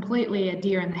completely a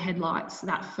deer in the headlights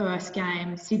that first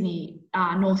game,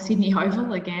 North Sydney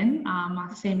Oval again.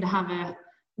 I seem to have a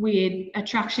weird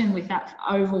attraction with that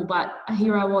oval, but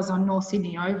here I was on North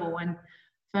Sydney Oval, and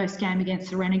first game against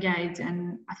the Renegades,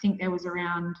 and I think there was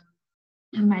around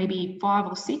maybe 5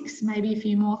 or 6, maybe a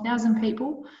few more thousand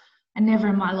people. And never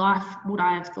in my life would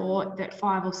I have thought that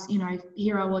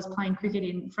here I was playing cricket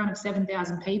in front of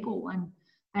 7,000 people, and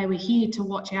they were here to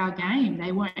watch our game.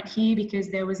 They weren't here because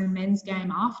there was a men's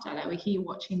game after. They were here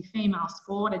watching female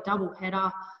sport, a double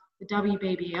header, the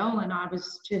WBBL, and I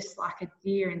was just like a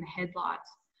deer in the headlights.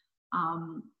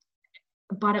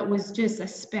 But it was just a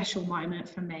special moment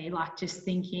for me, like just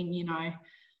thinking,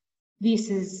 this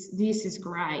is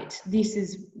great. This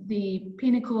is the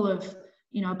pinnacle of,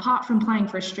 apart from playing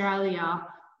for Australia,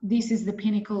 this is the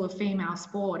pinnacle of female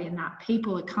sport, in that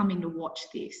people are coming to watch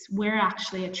this. We're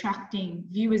actually attracting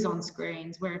viewers on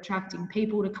screens. We're attracting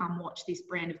people to come watch this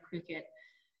brand of cricket.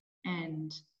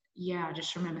 And yeah, I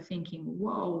just remember thinking,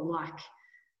 whoa, like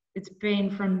it's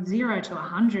been from 0 to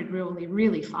 100 really,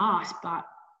 really fast, but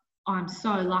I'm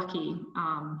so lucky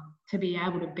to be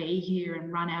able to be here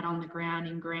and run out on the ground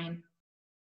in green.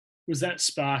 Was that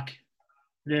spark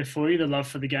there for you, the love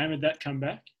for the game? Did that come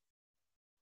back?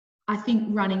 I think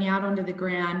running out onto the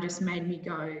ground just made me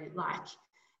go, like,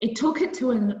 it took it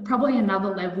to probably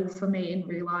another level for me, in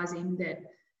realising that,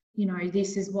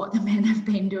 this is what the men have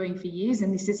been doing for years,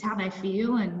 and this is how they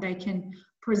feel, and they can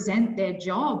present their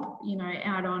job,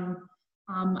 out on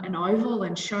an oval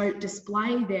and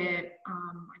display their,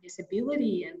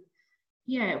 ability. And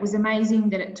yeah, it was amazing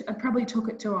that it probably took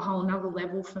it to a whole nother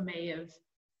level for me of,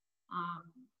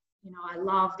 I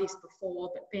loved this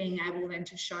before, but being able then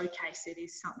to showcase it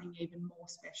is something even more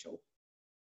special.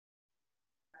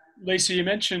 Lisa, you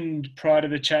mentioned prior to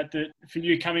the chat that for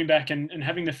you coming back and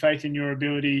having the faith in your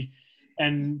ability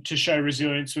and to show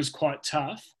resilience was quite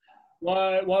tough.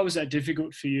 Why was that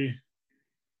difficult for you?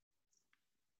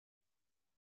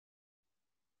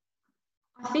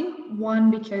 I think one,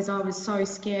 because I was so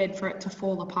scared for it to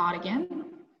fall apart again.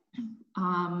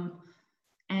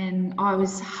 And I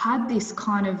had this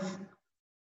kind of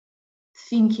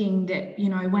thinking that,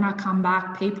 when I come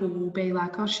back, people will be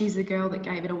like, oh, she's the girl that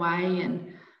gave it away,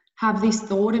 and have this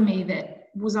thought of me that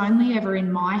was only ever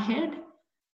in my head.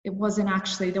 It wasn't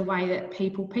actually the way that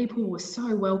people were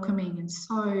so welcoming, and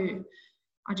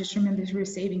I just remember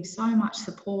receiving so much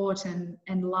support and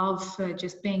love for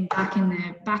just being back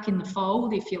in the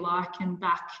fold, if you like, and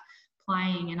back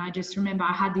playing. And I just remember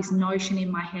I had this notion in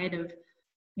my head of,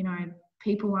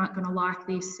 people aren't going to like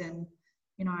this, and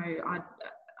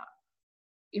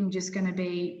I'm just going to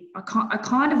be, I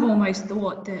kind of almost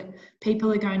thought that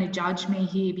people are going to judge me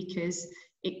here because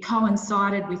it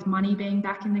coincided with money being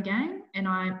back in the game. And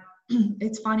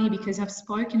it's funny because I've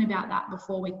spoken about that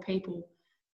before with people,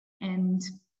 and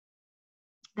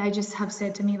they just have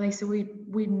said to me, Lisa,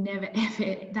 we never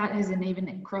ever, that hasn't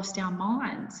even crossed our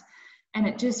minds. And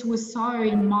it just was so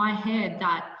in my head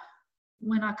that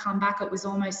when I come back, it was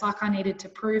almost like I needed to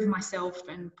prove myself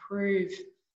and prove,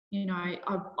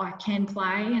 I can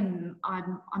play, and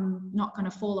I'm not going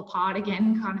to fall apart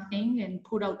again, kind of thing, and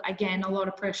put again a lot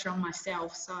of pressure on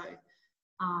myself. So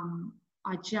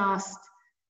I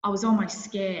was almost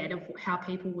scared of how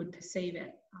people would perceive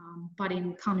it. But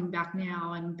in coming back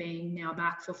now and being now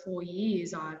back for 4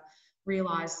 years, I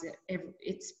realised that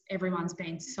everyone's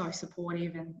been so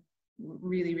supportive and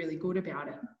really, really good about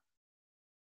it.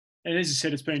 And as you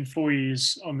said, it's been 4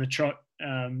 years on the trot,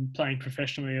 playing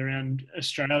professionally around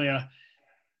Australia.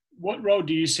 What role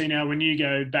do you see now when you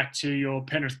go back to your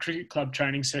Penrith Cricket Club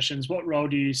training sessions? What role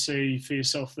do you see for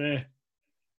yourself there?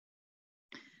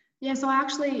 Yeah, so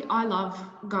I love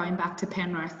going back to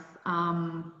Penrith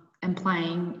and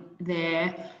playing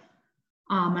there.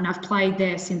 And I've played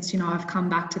there since, I've come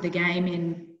back to the game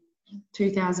in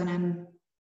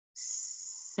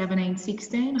 2017,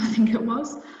 16, I think it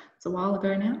was. It's a while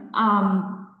ago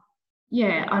now.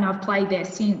 Yeah, and I've played there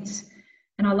since.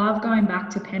 And I love going back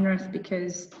to Penrith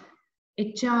because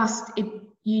you're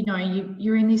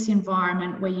in this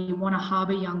environment where you want to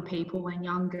harbour young people and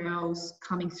young girls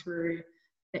coming through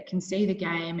that can see the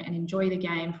game and enjoy the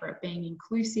game for it being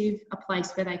inclusive, a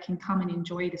place where they can come and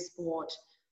enjoy the sport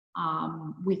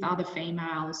with other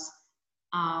females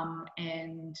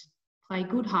and play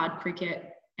good hard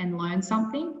cricket and learn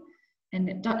something. And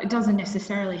it doesn't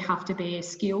necessarily have to be a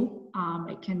skill.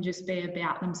 It can just be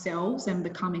about themselves and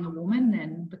becoming a woman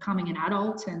and becoming an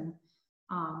adult and,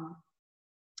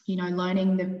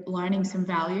 learning some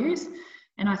values.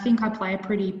 And I think I play a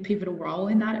pretty pivotal role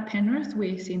in that at Penrith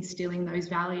with instilling those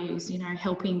values,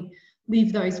 helping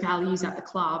live those values at the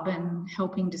club and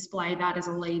helping display that as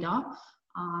a leader.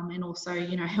 And also,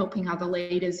 helping other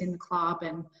leaders in the club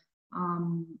and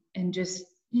just,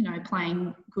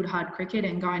 playing good hard cricket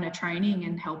and going to training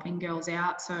and helping girls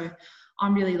out. So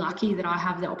I'm really lucky that I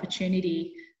have the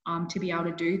opportunity to be able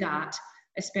to do that,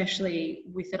 especially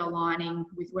with it aligning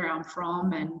with where I'm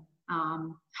from and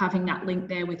having that link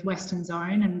there with Western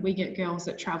Zone. And we get girls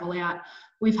that travel out.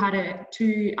 We've had a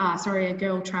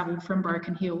girl travel from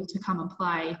Broken Hill to come and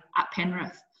play at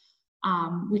Penrith,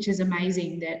 which is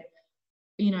amazing that,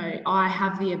 I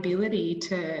have the ability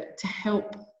to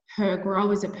help her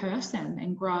grow as a person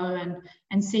and grow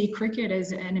and see cricket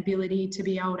as an ability to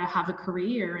be able to have a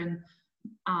career and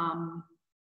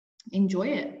enjoy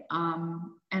it.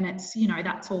 And it's,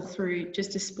 that's all through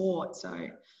just a sport.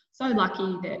 So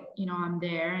lucky that, I'm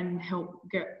there and help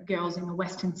girls in the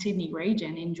Western Sydney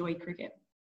region enjoy cricket.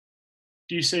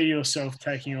 Do you see yourself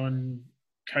taking on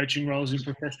coaching roles in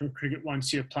professional cricket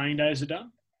once your playing days are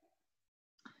done?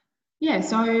 Yeah,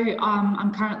 so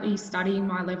I'm currently studying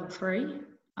my level 3.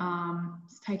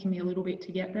 It's taken me a little bit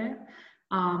to get there.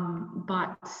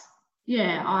 But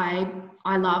yeah,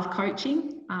 I love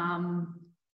coaching.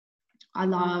 I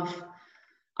love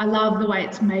the way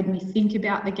it's made me think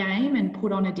about the game and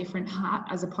put on a different hat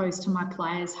as opposed to my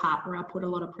player's hat where I put a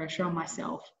lot of pressure on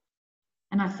myself.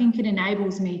 And I think it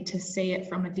enables me to see it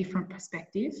from a different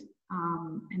perspective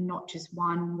and not just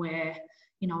one where,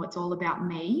 it's all about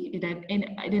me. It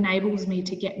enables me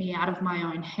to get me out of my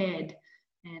own head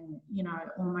and,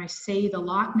 almost see the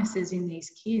likenesses in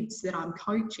these kids that I'm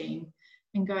coaching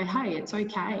and go, hey, it's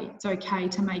okay. It's okay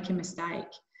to make a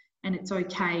mistake. And it's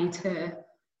okay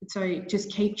so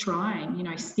just keep trying,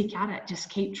 stick at it,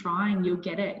 just keep trying. You'll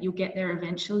get it. You'll get there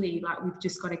eventually. Like, we've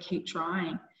just got to keep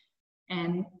trying.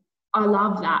 And I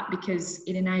love that because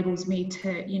it enables me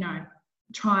to,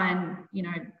 try and,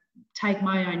 take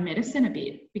my own medicine a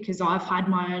bit because I've had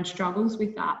my own struggles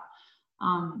with that.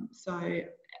 And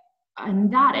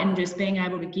just being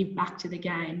able to give back to the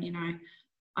game,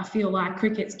 I feel like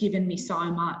cricket's given me so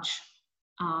much,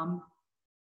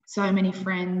 so many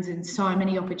friends and so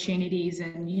many opportunities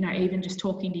and, even just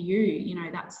talking to you,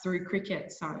 that's through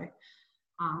cricket. So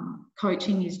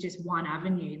coaching is just one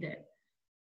avenue that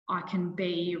I can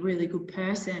be a really good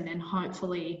person and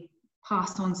hopefully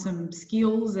pass on some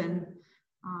skills and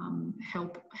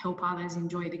help others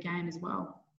enjoy the game as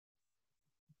well.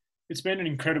 It's been an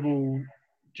incredible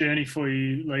journey for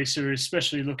you, Lisa,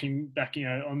 especially looking back,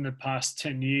 on the past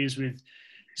 10 years with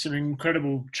some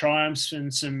incredible triumphs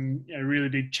and some really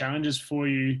big challenges for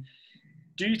you.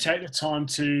 Do you take the time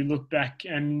to look back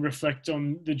and reflect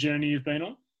on the journey you've been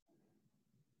on?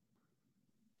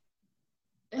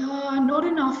 Not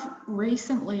enough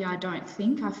recently, I don't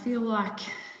think. I feel like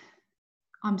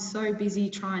I'm so busy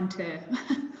trying to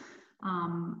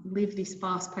live this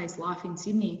fast-paced life in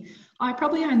Sydney. I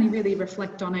probably only really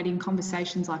reflect on it in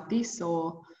conversations like this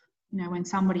or, when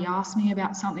somebody asks me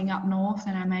about something up north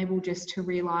and I'm able just to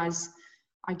realise,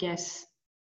 I guess,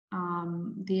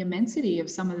 the immensity of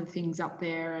some of the things up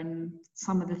there and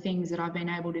some of the things that I've been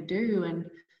able to do. And,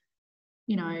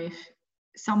 if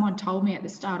someone told me at the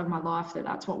start of my life that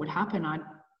that's what would happen, I'd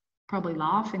probably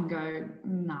laugh and go,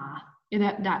 nah,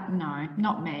 no,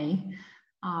 not me.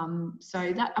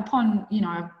 So that upon,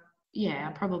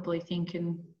 I probably think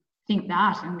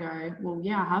that and go, well,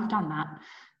 yeah, I have done that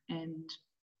and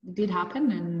it did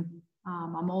happen and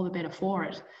I'm all the better for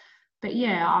it. But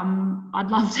yeah, I'd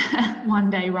love to one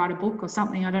day write a book or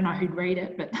something. I don't know who'd read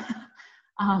it, but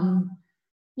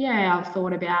yeah, I've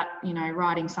thought about,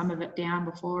 writing some of it down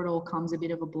before it all comes a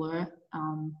bit of a blur.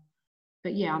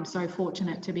 But yeah, I'm so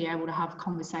fortunate to be able to have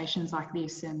conversations like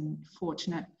this and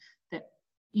fortunate that,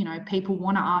 people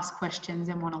want to ask questions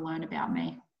and want to learn about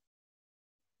me.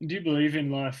 Do you believe in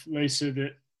life, Lisa,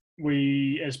 that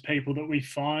we as people, that we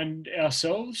find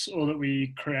ourselves or that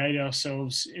we create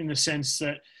ourselves, in the sense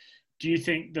that do you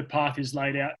think the path is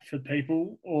laid out for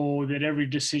people, or that every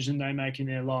decision they make in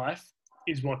their life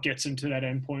is what gets them to that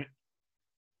end point?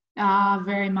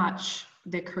 Very much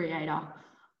the creator,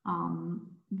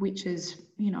 which is,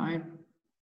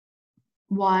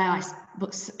 why I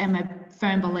am a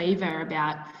firm believer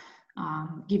about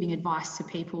giving advice to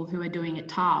people who are doing it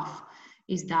tough,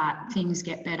 is that things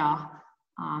get better,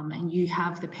 and you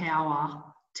have the power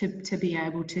to be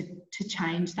able to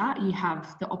change that. You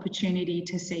have the opportunity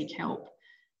to seek help,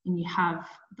 and you have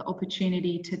the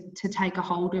opportunity to take a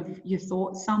hold of your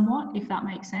thoughts somewhat, if that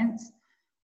makes sense.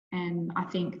 And I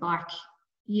think,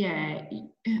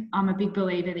 I'm a big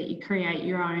believer that you create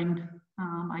your own,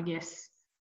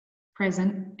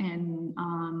 present, and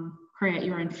create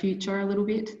your own future a little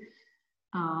bit.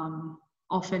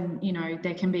 Often,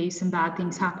 there can be some bad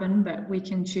things happen, but we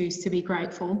can choose to be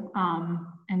grateful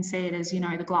and see it as,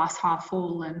 the glass half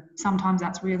full. And sometimes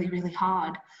that's really, really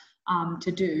hard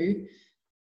to do.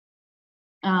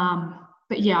 I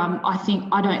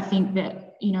don't think that,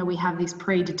 we have this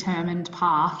predetermined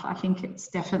path. I think it's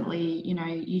definitely,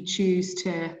 you choose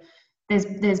to,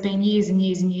 there's been years and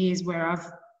years and years where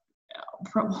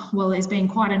there's been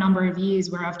quite a number of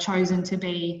years where I've chosen to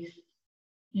be,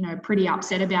 pretty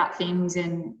upset about things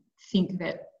and think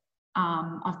that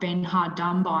I've been hard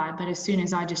done by. But as soon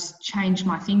as I just changed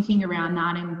my thinking around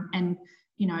that and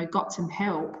got some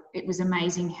help, it was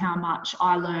amazing how much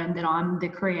I learned that I'm the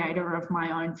creator of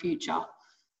my own future.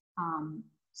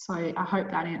 So I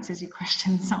hope that answers your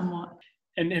question somewhat.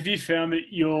 And have you found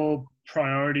that your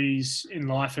priorities in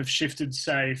life have shifted,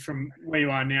 say, from where you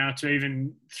are now to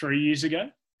even 3 years ago?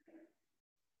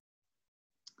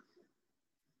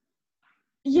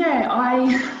 Yeah,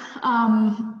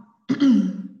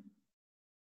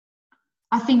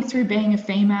 I think through being a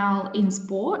female in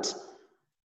sport,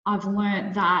 I've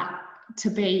learnt that to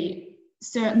be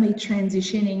certainly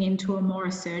transitioning into a more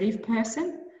assertive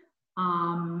person.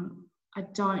 I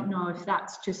don't know if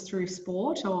that's just through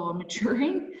sport or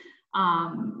maturing.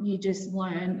 You just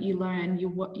learn,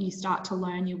 you start to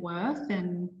learn your worth.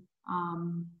 And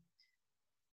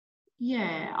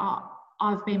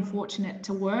I've been fortunate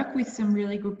to work with some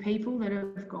really good people that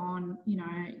have gone,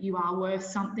 you are worth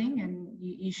something, and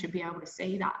you should be able to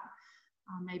see that.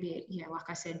 Like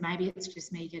I said, maybe it's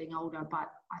just me getting older,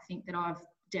 but I think that I've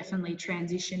definitely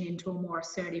transitioned into a more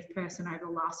assertive person over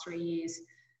the last 3 years.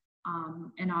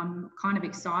 And I'm kind of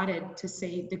excited to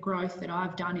see the growth that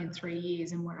I've done in 3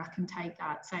 years and where I can take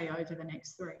that, say, over the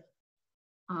next 3.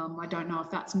 I don't know if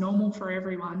that's normal for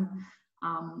everyone,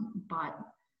 but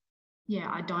yeah,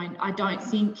 I don't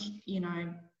think,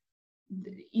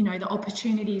 the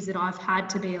opportunities that I've had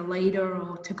to be a leader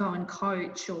or to go and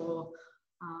coach or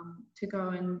to go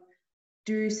and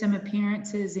do some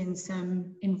appearances in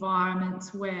some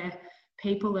environments where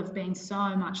people have been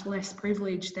so much less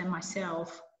privileged than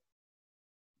myself,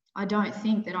 I don't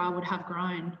think that I would have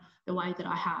grown the way that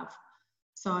I have.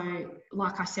 So,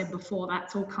 like I said before,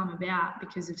 that's all come about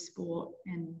because of sport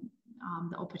and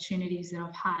the opportunities that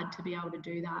I've had to be able to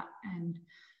do that. And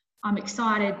I'm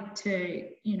excited to,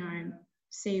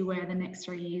 see where the next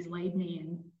 3 years lead me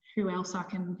and who else I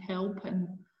can help and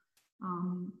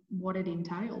what it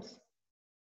entails.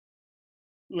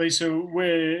 Lisa,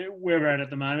 where we're at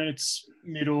the moment, it's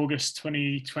mid-August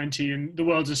 2020, and the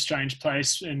world's a strange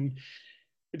place. And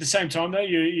at the same time, though,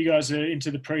 you guys are into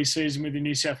the pre-season with the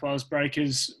New South Wales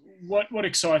Breakers. What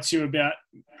excites you about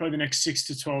probably the next 6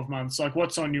 to 12 months? Like,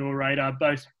 what's on your radar,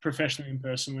 both professionally and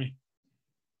personally?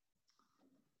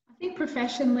 I think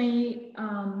professionally,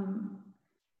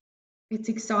 it's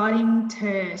exciting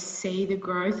to see the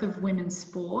growth of women's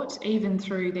sport, even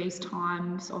through these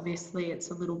times. Obviously,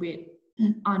 it's a little bit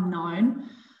unknown.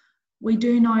 We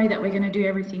do know that we're going to do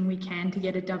everything we can to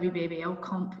get a WBBL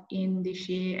comp in this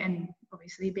year, and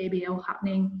obviously BBL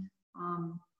happening.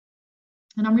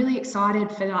 And I'm really excited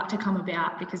for that to come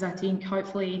about, because I think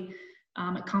hopefully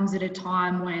it comes at a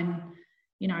time when,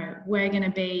 we're going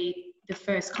to be the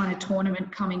first kind of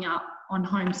tournament coming up on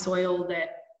home soil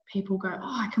that people go,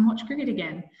 oh, I can watch cricket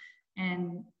again.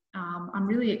 And I'm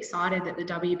really excited that the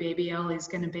WBBL is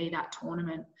going to be that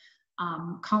tournament.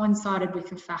 Coincided with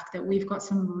the fact that we've got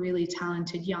some really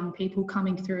talented young people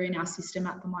coming through in our system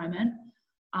at the moment.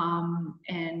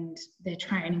 And they're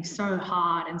training so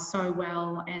hard and so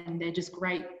well, and they're just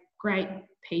great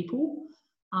people.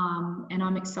 And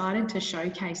I'm excited to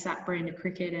showcase that brand of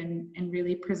cricket and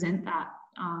really present that,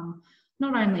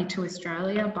 not only to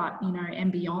Australia, but,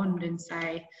 and beyond, and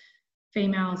say,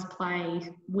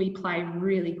 we play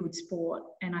really good sport.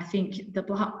 And I think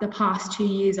the past 2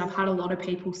 years, I've had a lot of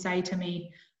people say to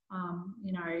me,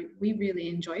 we really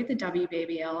enjoy the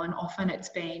WBBL, and often it's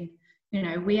been, you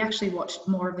know, we actually watched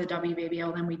more of the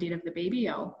WBBL than we did of the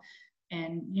BBL.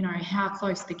 And, you know, how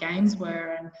close the games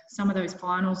were and some of those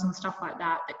finals and stuff like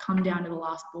that come down to the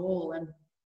last ball. And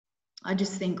I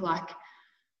just think like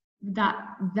that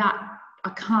I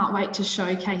can't wait to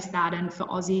showcase that, and for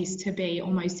Aussies to be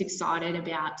almost excited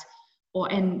about,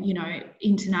 and, you know,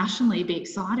 internationally be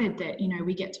excited that, you know,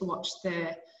 we get to watch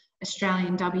the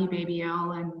Australian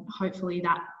WBBL, and hopefully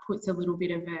that puts a little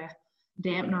bit of a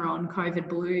dampener on COVID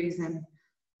blues. And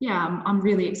yeah, I'm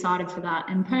really excited for that.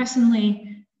 And personally,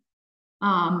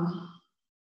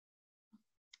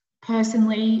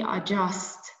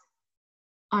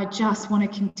 I just want to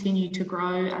continue to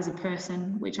grow as a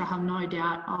person, which I have no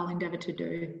doubt I'll endeavour to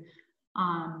do.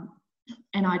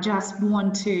 And I just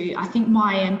want to, I think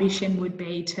my ambition would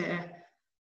be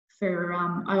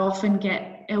I often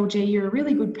get, LG, you're a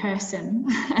really good person.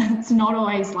 It's not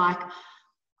always like,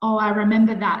 oh, I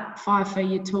remember that fifer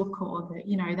you took, or the,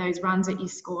 you know, those runs that you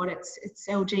scored. It's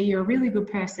LG, you're a really good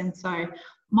person. So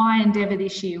my endeavour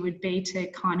this year would be to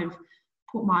kind of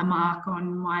put my mark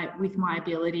on with my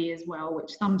ability as well,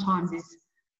 which sometimes is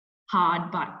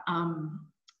hard, but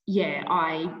yeah,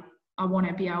 I want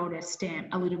to be able to stamp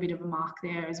a little bit of a mark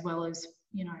there, as well as,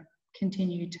 you know,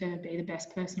 continue to be the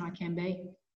best person I can be.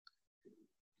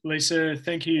 Lisa,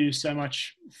 thank you so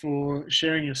much for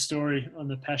sharing your story on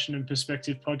the Passion and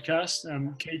Perspective podcast.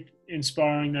 Keep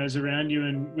inspiring those around you,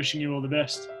 and wishing you all the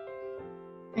best.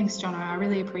 Thanks, Jono. I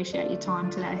really appreciate your time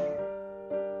today.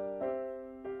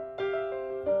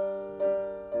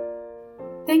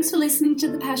 Thanks for listening to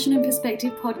the Passion and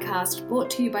Perspective podcast, brought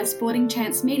to you by Sporting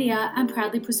Chance Media and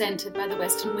proudly presented by the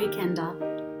Western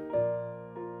Weekender.